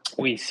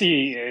we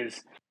see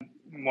is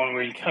when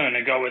we kind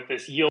of go with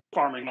this yield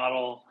farming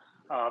model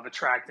of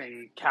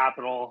attracting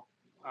capital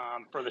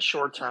for the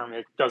short term,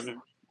 it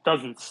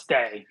doesn't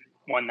stay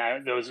when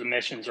those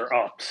emissions are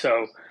up.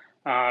 So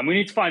we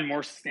need to find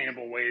more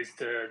sustainable ways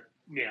to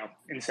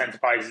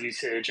incentivize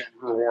usage and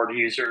reward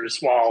users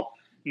while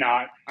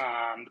not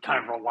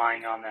kind of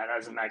relying on that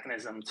as a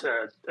mechanism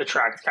to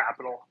attract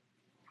capital.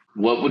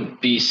 What would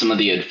be some of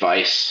the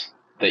advice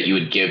that you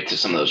would give to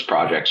some of those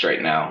projects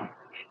right now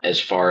as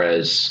far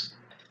as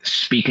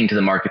speaking to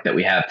the market that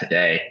we have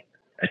today,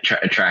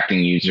 attracting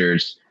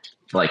users,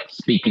 like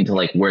speaking to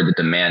like where the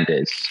demand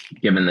is,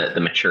 given the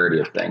maturity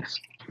of things,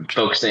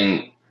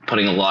 focusing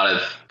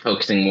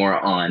more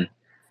on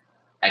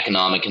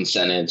economic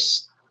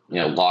incentives,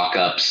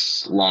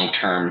 lockups,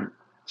 long-term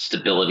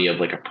stability of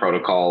like a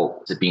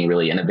protocol, is it being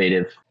really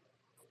innovative?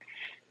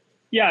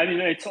 Yeah, I mean,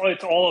 it's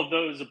all of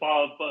those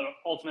above, but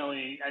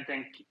ultimately, I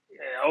think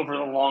over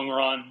the long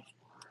run,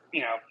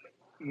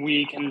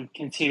 we can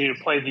continue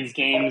to play these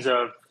games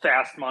of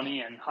fast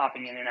money and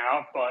hopping in and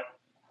out, but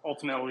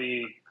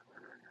ultimately,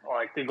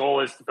 like the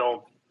goal is to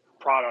build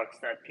products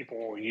that people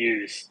will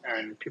use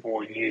and people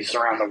will use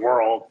around the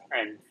world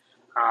and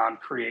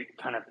create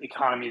kind of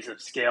economies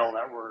of scale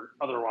that were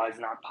otherwise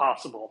not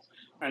possible.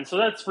 And so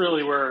that's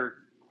really where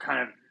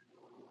kind of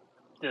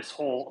this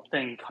whole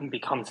thing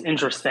becomes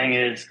interesting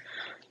is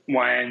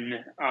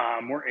when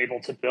we're able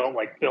to build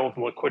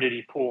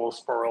liquidity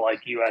pools for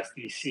like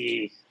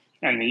USDC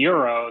and the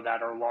euro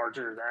that are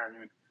larger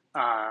than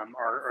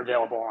are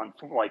available on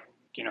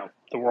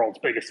the world's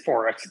biggest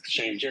forex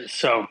exchanges.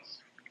 So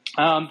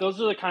those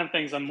are the kind of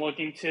things I'm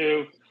looking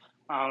to.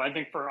 I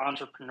think for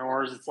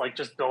entrepreneurs, it's like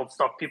just build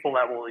stuff people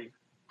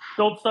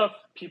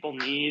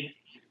need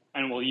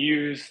and will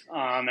use.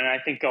 And I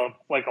think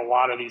like a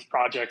lot of these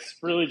projects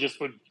really just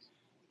would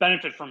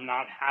benefit from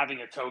not having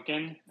a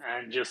token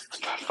and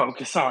just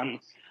focus on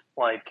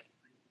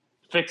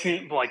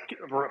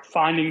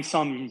finding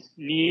some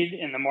need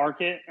in the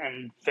market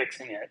and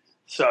fixing it.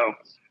 So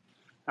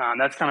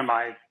that's kind of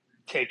my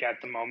take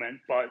at the moment,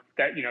 but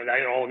that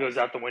all goes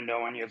out the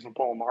window when you have a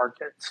bull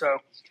market. So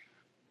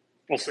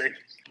we'll see.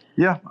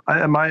 Yeah,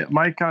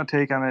 my kind of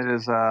take on it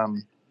is,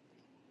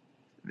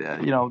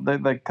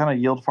 the kind of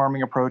yield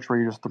farming approach where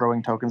you're just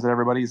throwing tokens at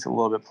everybody is a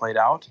little bit played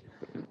out.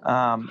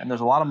 And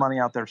there's a lot of money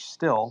out there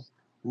still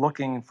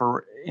looking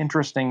for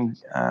interesting,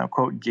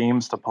 quote,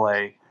 games to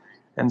play.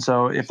 And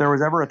so if there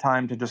was ever a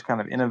time to just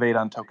kind of innovate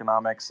on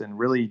tokenomics and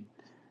really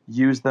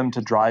use them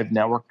to drive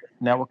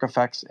network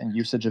effects and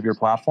usage of your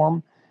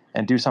platform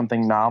and do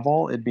something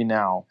novel, it'd be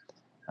now.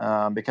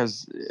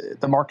 Because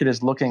the market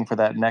is looking for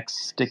that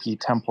next sticky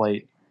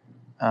template.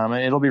 And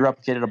it'll be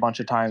replicated a bunch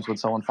of times when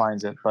someone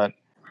finds it. But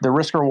the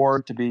risk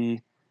reward to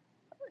be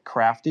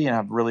crafty and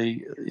have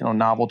really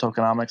novel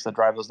tokenomics that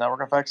drive those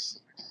network effects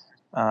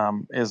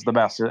is the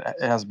best. It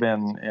has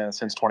been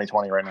since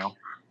 2020 right now.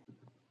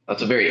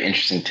 That's a very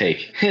interesting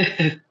take.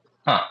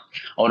 Huh. I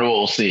wonder what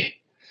we'll see.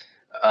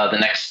 The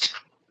next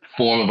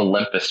form of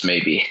Olympus,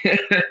 maybe.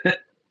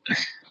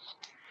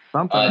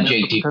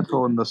 Something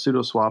potential in the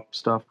pseudo swap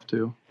stuff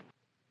too.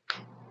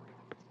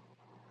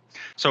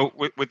 So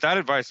with that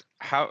advice,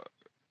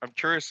 I'm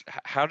curious,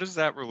 how does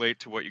that relate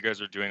to what you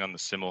guys are doing on the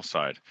Symul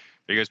side?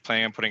 Are you guys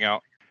planning on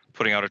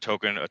putting out a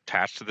token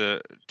attached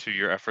to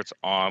your efforts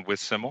with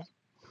Symul?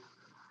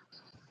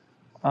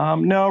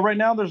 No, right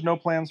now there's no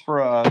plans for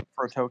a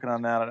token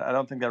on that. I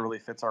don't think that really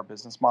fits our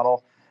business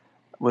model.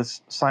 With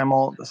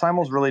Symul,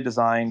 Symul's really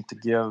designed to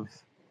give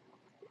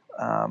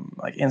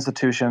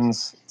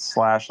institutions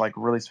 /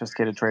 really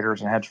sophisticated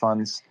traders and hedge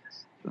funds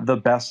the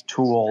best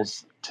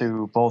tools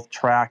to both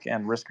track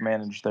and risk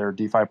manage their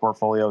DeFi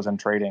portfolios and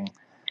trading.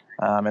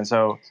 And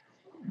so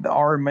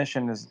our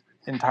mission is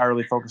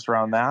entirely focused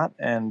around that.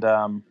 And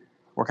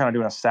we're kind of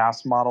doing a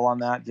SaaS model on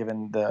that,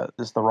 given the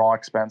raw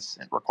expense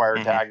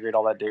required to aggregate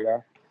all that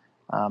data.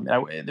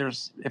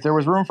 If there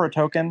was room for a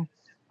token,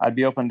 I'd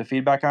be open to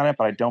feedback on it,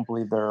 but I don't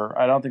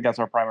think that's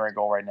our primary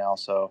goal right now.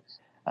 So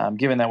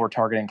given that we're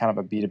targeting kind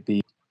of a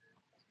B2B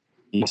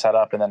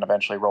setup and then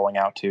eventually rolling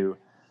out to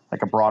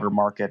like a broader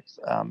market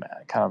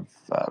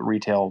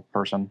retail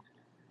person.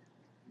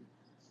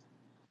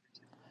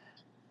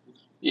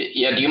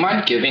 Yeah, do you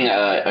mind giving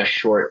a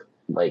short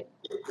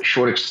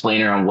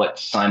explainer on what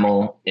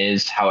Symul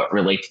is, how it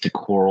relates to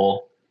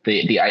Coral,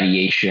 the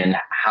ideation,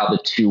 how the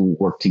two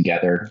work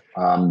together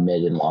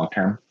mid and long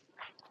term?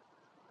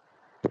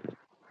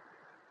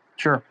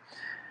 Sure.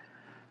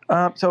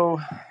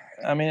 So,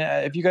 I mean,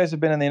 if you guys have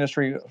been in the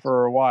industry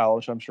for a while,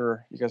 which I'm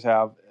sure you guys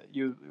have,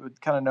 you would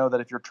kind of know that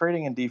if you're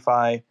trading in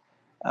DeFi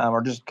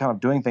or just kind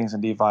of doing things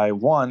in DeFi,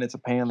 one, it's a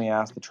pain in the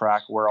ass to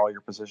track where all your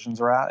positions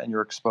are at and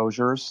your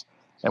exposures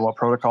and what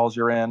protocols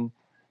you're in.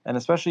 And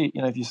especially,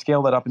 if you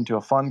scale that up into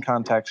a fund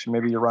context,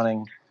 maybe you're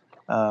running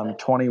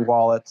 20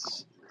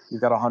 wallets, you've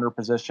got 100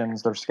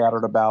 positions, they're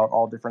scattered about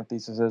all different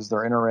theses,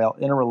 they're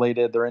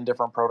interrelated, they're in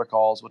different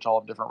protocols, which all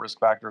have different risk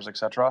factors,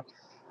 etc.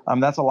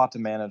 That's a lot to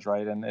manage,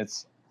 right? And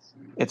it's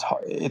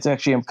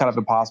actually kind of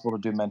impossible to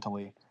do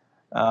mentally.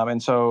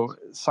 And so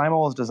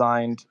Symul is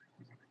designed.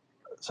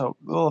 So,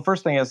 the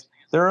first thing is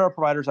there are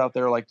providers out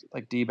there like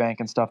DBank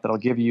and stuff that'll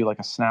give you like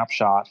a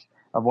snapshot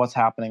of what's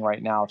happening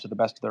right now to the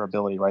best of their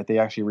ability, right? They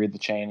actually read the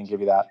chain and give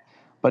you that.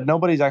 But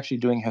nobody's actually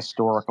doing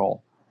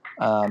historical.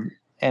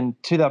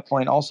 And to that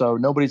point also,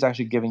 nobody's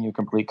actually giving you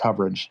complete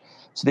coverage.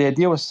 So the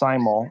idea with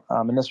Symul,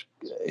 and this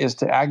is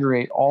to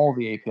aggregate all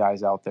the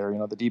APIs out there,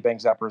 the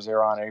DBank, Zephyr,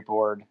 Xeron,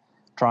 Apeboard,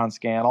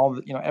 TronScan, all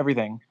the,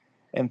 everything,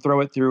 and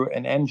throw it through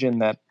an engine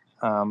that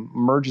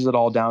merges it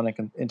all down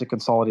into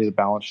consolidated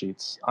balance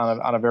sheets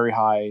on a very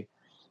high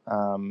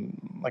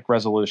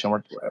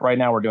resolution. Right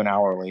now we're doing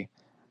hourly,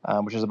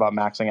 which is about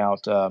maxing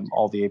out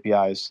all the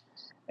APIs.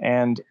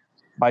 And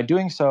by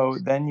doing so,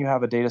 then you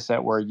have a data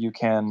set where you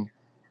can,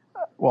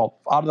 out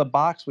of the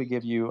box, we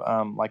give you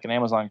like an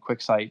Amazon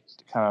QuickSight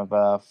kind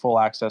of full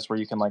access where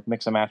you can like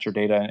mix and match your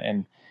data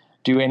and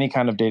do any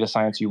kind of data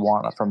science you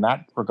want from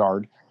that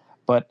regard.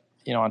 But,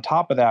 on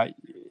top of that,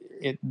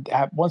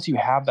 once you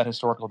have that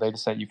historical data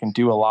set, you can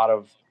do a lot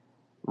of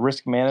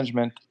risk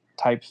management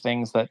type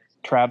things that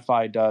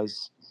TradFi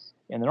does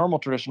in the normal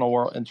traditional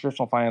world, in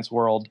traditional finance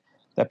world,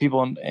 that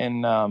people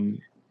in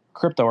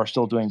crypto are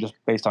still doing just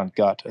based on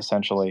gut,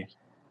 essentially.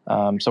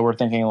 So we're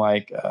thinking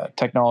like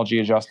technology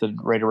adjusted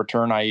rate of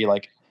return, i.e.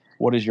 like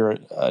what is your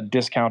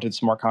discounted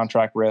smart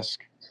contract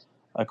risk?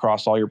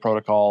 across all your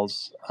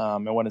protocols,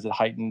 and when is it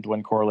heightened,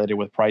 when correlated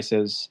with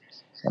prices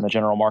and the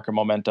general market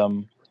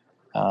momentum.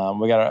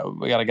 We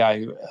got a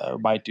guy who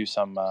might do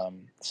some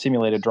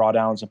simulated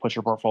drawdowns and put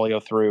your portfolio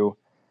through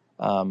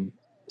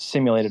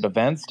simulated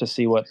events to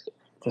see what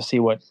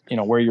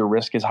where your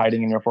risk is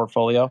hiding in your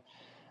portfolio.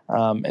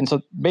 And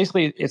so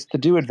basically, it's to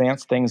do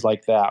advanced things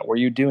like that, where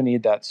you do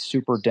need that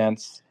super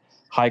dense,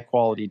 high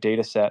quality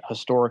data set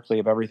historically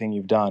of everything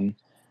you've done,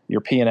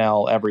 your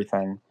P&L,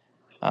 everything.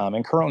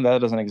 And currently, that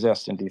doesn't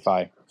exist in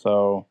DeFi.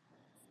 So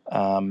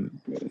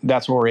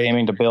that's what we're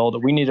aiming to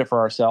build. We need it for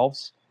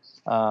ourselves.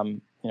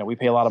 We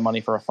pay a lot of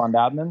money for a fund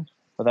admin,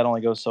 but that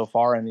only goes so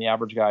far, and the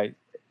average guy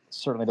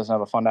certainly doesn't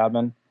have a fund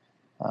admin.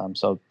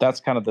 So that's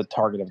kind of the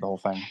target of the whole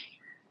thing.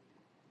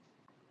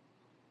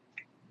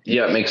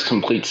 Yeah, it makes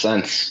complete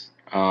sense.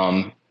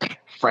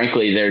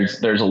 Frankly,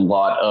 there's a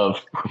lot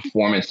of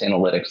performance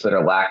analytics that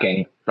are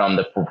lacking from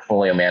the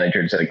portfolio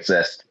managers that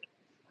exist,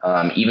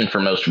 even for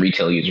most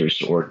retail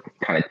users or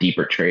kind of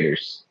deeper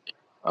traders.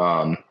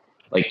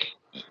 Like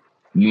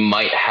you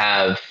might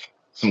have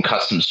some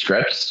custom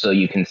scripts so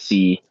you can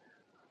see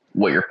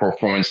what your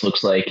performance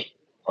looks like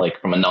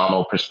from a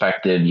nominal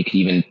perspective. You can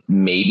even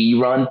maybe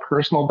run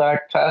personal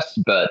back tests,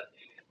 but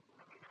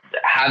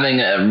having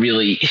a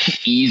really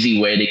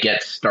easy way to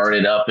get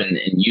started up and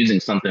using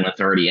something that's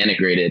already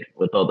integrated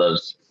with all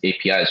those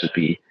APIs would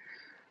be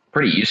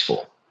pretty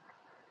useful.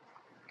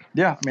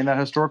 Yeah, I mean, that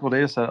historical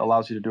data set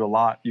allows you to do a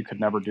lot you could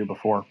never do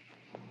before.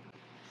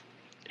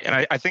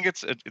 And I think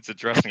it's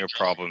addressing a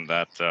problem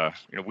that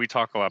we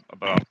talk a lot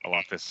about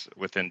this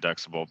within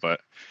Dexible,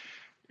 but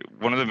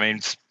one of the main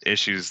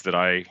issues that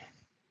I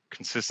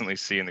consistently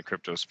see in the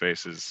crypto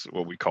space is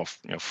what we call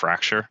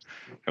fracture.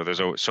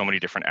 There's so many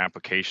different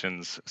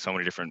applications, so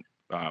many different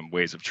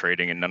ways of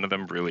trading, and none of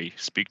them really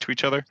speak to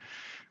each other.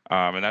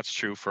 And that's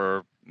true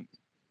for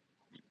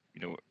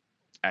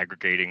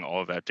aggregating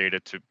all of that data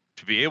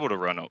to be able to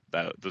run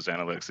those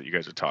analytics that you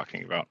guys are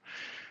talking about.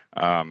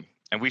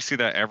 And we see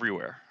that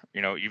everywhere.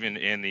 Even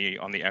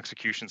on the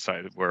execution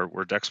side where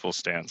Dexible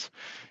stands,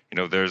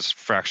 there's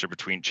fracture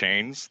between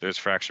chains, there's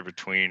fracture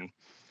between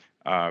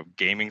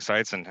gaming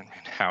sites and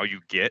how you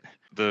get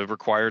the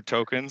required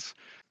tokens,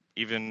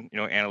 even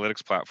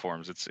analytics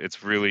platforms.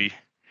 It's really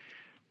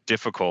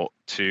difficult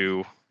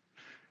to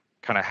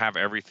kind of have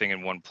everything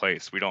in one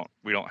place. We don't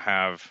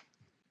have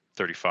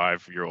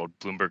 35-year-old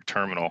Bloomberg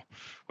terminal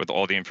with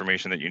all the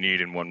information that you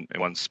need in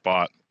one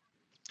spot,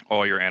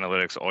 all your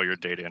analytics, all your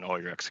data, and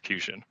all your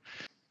execution.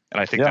 And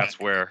I think that's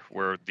where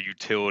the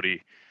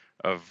utility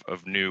of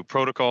new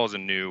protocols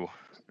and new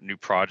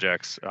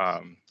projects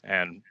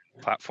and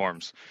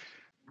platforms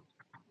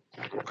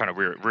kind of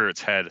rear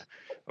its head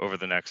over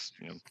the next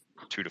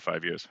 2 to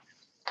 5 years.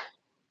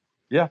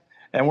 Yeah,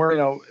 and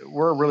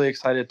we're really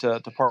excited to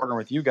partner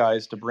with you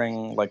guys to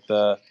bring like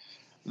the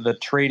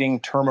trading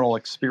terminal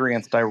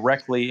experience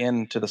directly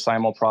into the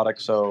Symul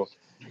product. So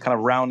kind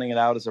of rounding it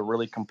out as a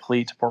really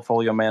complete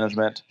portfolio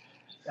management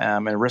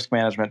and risk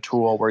management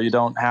tool where you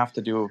don't have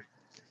to do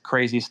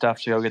crazy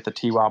stuff to go get the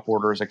TWAP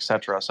orders,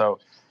 etc. So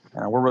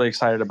we're really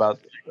excited about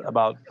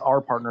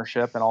our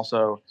partnership and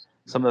also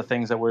some of the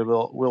things that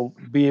we'll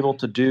be able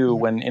to do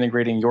when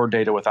integrating your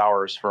data with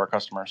ours for our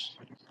customers.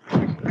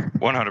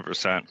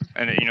 100%.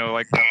 And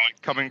like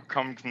coming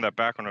from that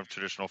background of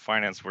traditional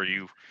finance where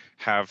you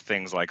have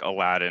things like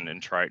Aladdin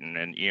and Triton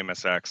and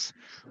EMSX,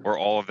 where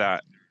all of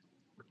that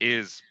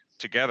is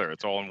together.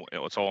 It's all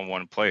in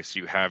one place.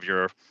 You have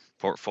your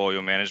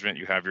portfolio management,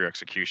 you have your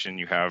execution,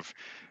 you have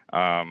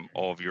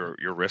all of your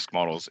risk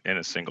models in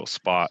a single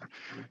spot.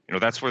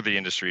 That's where the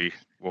industry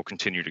will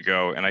continue to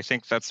go. And I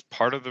think that's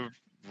part of the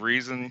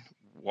reason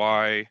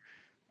why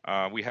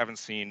we haven't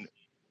seen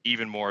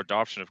even more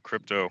adoption of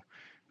crypto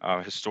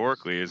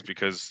historically is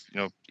because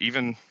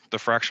even the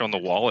fracture on the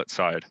wallet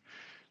side.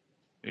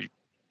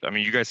 I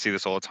mean, you guys see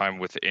this all the time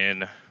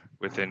within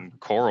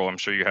Coral. I'm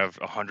sure you have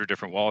 100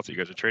 different wallets that you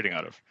guys are trading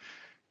out of.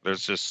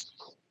 There's just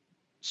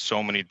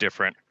so many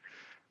different,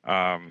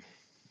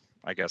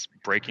 I guess,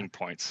 breaking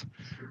points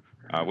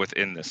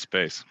within this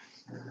space.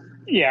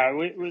 Yeah,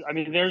 I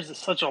mean, there's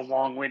such a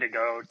long way to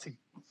go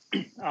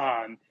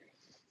to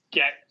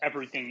get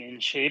everything in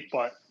shape,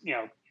 but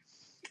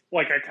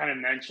like I kind of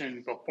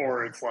mentioned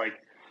before, it's like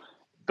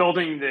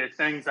building the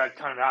things that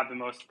kind of have the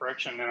most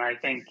friction. And I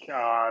think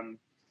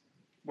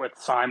with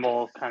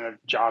Symul, kind of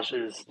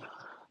Josh's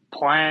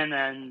plan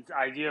and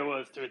idea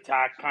was to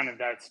attack kind of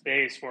that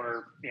space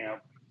where,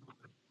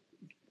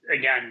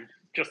 again,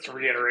 just to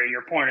reiterate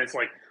your point, it's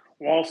like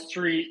Wall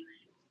Street,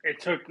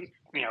 it took,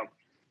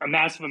 a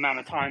massive amount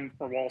of time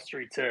for Wall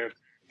Street to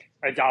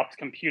adopt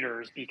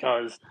computers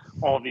because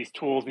all of these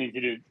tools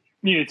needed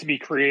to be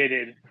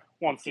created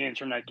once the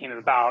internet came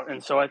about.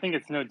 And so I think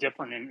it's no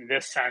different in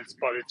this sense,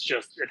 but it's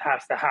just, it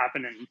has to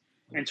happen and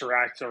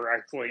interact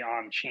directly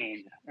on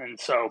chain. And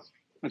so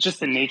it's just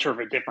the nature of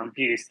a different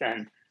beast.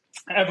 And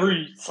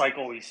every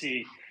cycle we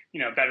see,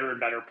 better and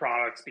better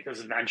products because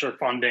of venture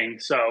funding.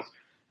 So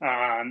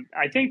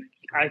I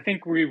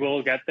think we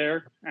will get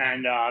there.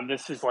 And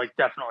this is like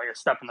definitely a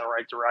step in the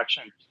right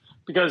direction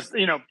because,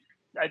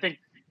 I think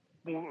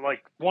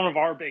like one of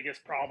our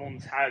biggest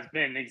problems has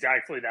been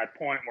exactly that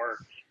point where,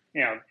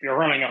 you know, you're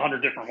running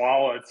 100 different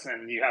wallets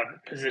and you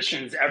have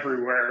positions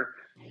everywhere,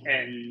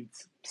 and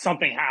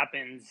something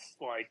happens,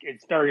 like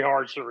it's very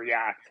hard to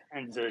react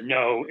and to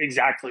know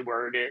exactly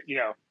where it is, you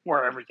know,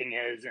 where everything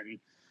is.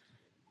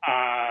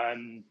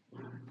 And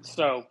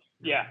so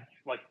yeah,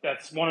 like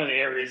that's one of the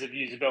areas of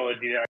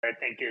usability that I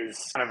think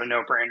is kind of a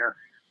no-brainer.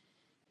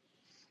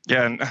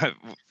 Yeah, and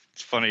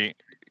it's funny,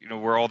 you know,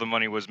 where all the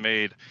money was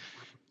made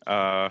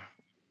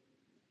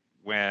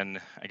when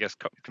I guess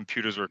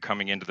computers were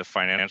coming into the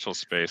financial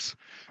space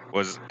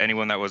was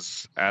anyone that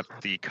was at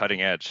the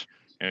cutting edge.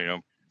 You know,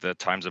 the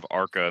times of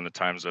Arca and the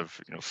times of,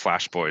 you know,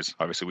 Flash Boys.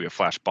 Obviously, we have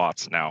Flash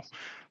bots now,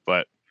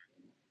 but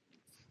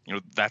you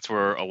know, that's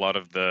where a lot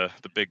of the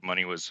big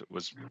money was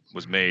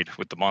made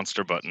with the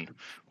monster button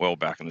well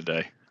back in the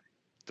day.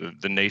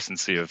 The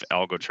nascency of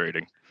algo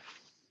trading.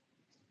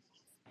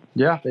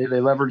 Yeah, they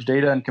leveraged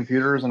data and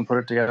computers and put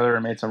it together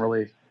and made some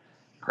really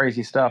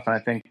crazy stuff. And I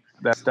think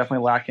that's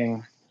definitely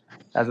lacking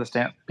as it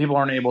stands. People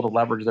aren't able to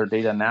leverage their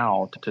data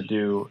now to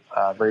do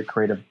very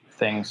creative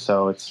things.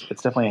 So it's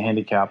definitely a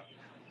handicap,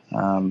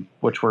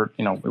 which we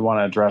want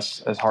to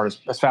address as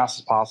fast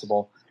as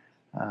possible.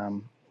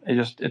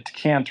 It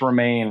can't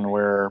remain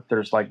where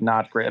there's like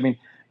not great. I mean,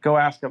 go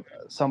ask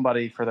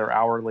somebody for their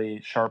hourly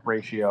Sharpe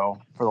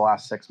ratio for the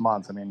last 6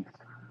 months. I mean,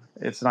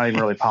 it's not even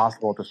really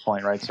possible at this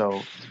point, right?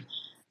 So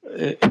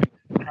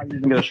how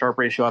you can get a Sharpe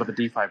ratio out of a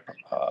DeFi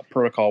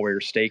protocol where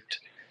you're staked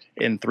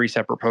in 3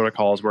 separate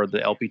protocols where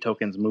the LP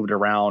tokens moved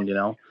around, you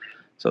know?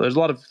 So there's a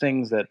lot of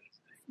things that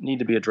need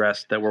to be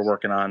addressed that we're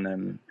working on,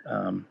 and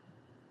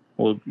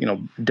we'll,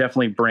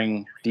 definitely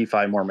bring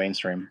DeFi more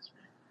mainstream.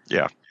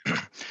 Yeah,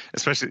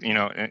 especially, you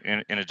know,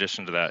 in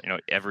addition to that, you know,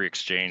 every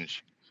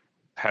exchange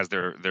has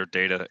their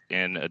data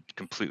in a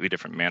completely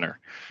different manner.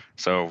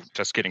 So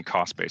just getting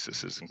cost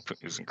basis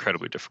is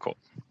incredibly difficult.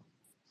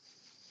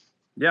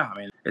 Yeah, I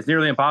mean, it's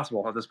nearly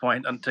impossible at this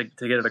point to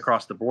get it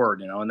across the board,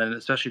 you know, and then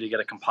especially to get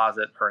a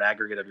composite or an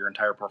aggregate of your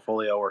entire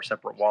portfolio or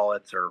separate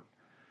wallets or,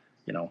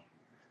 you know,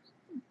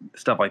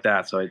 stuff like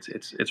that. So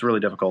it's really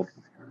difficult.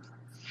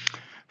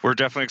 We're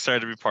definitely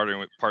excited to be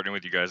partnering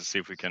with you guys to see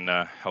if we can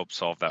help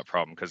solve that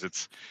problem, because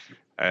it's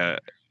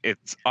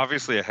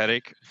obviously a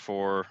headache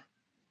for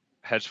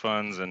hedge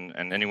funds and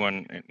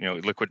anyone, you know,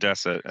 liquid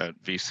desks at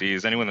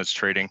VCs, anyone that's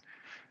trading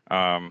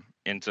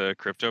into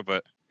crypto,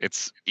 but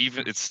it's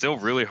still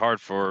really hard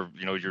for,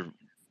 you know, your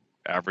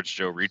average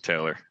Joe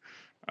retailer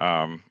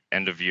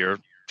end of year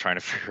trying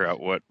to figure out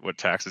what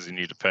taxes you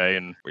need to pay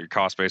and what your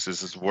cost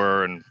bases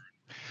were, and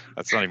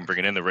that's not even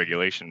bringing in the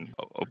regulation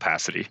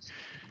opacity.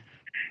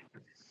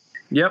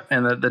 Yep,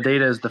 and the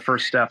data is the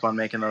first step on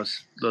making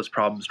those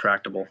problems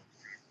tractable.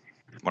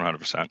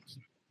 100%.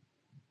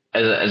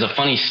 As a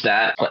funny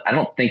stat, I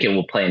don't think it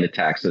will play into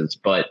taxes,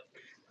 but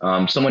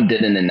someone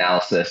did an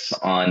analysis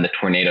on the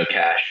Tornado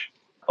Cash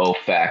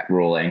OFAC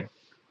ruling,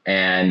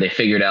 and they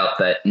figured out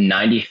that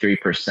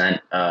 93%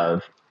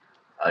 of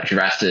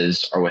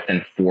addresses are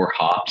within 4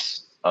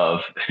 hops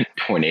of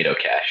Tornado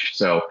Cash.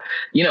 So,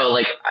 you know,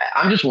 like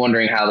I'm just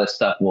wondering how this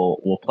stuff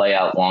will play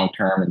out long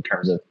term in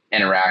terms of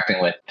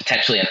interacting with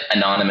potentially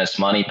anonymous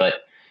money,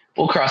 but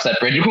we'll cross that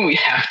bridge when we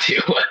have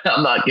to.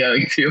 I'm not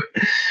going to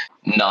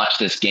notch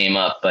this game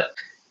up, but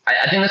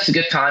I think that's a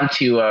good time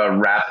to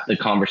wrap the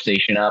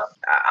conversation up.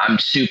 I'm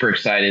super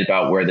excited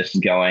about where this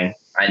is going.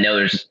 I know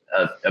there's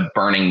a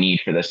burning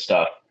need for this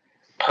stuff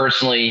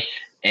personally,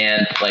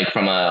 and like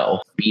from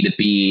a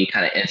B2B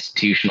kind of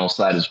institutional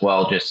side as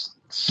well, just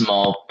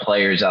small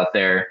players out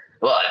there.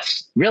 Well,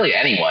 it's really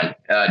anyone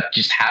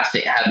just has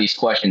to have these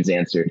questions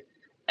answered,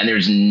 and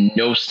there's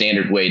no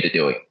standard way to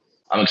do it.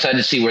 I'm excited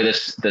to see where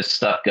this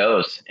stuff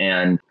goes,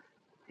 and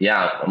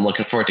yeah, I'm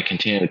looking forward to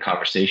continuing the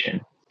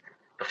conversation.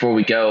 Before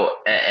we go,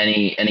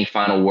 any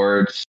final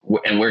words,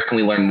 and where can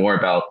we learn more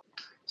about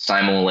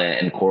Symul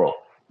and Coral?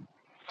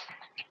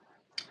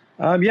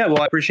 Yeah,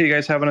 well, I appreciate you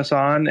guys having us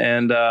on,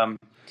 and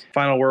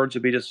final words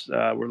would be just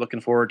we're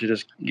looking forward to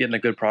just getting a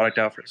good product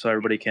out so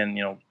everybody can,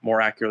 you know,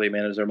 more accurately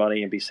manage their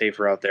money and be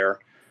safer out there.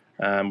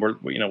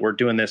 We're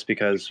doing this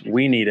because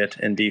we need it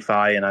in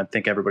DeFi, and I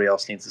think everybody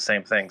else needs the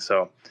same thing.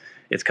 So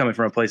it's coming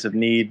from a place of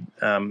need,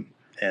 and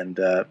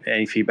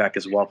any feedback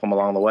is welcome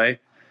along the way.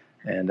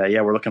 And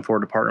yeah, we're looking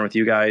forward to partnering with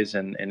you guys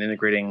and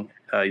integrating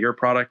your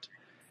product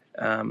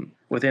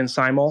within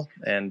Symul,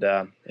 and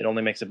it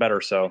only makes it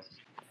better. So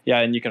yeah,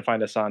 and you can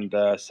find us on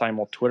the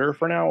Symul Twitter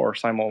for now, or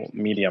Symul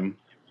Medium.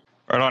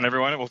 Right on,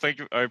 everyone. Well, thank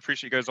you. I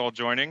appreciate you guys all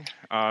joining.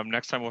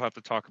 Next time we'll have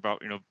to talk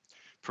about, you know,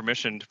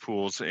 permissioned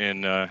pools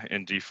in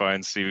DeFi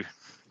and see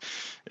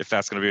if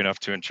that's going to be enough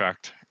to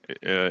attract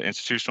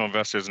institutional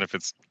investors and if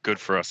it's good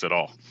for us at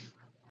all.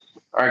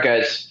 All right,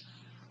 guys.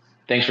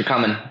 Thanks for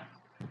coming.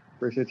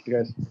 Appreciate you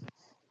guys.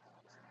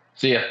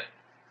 See ya.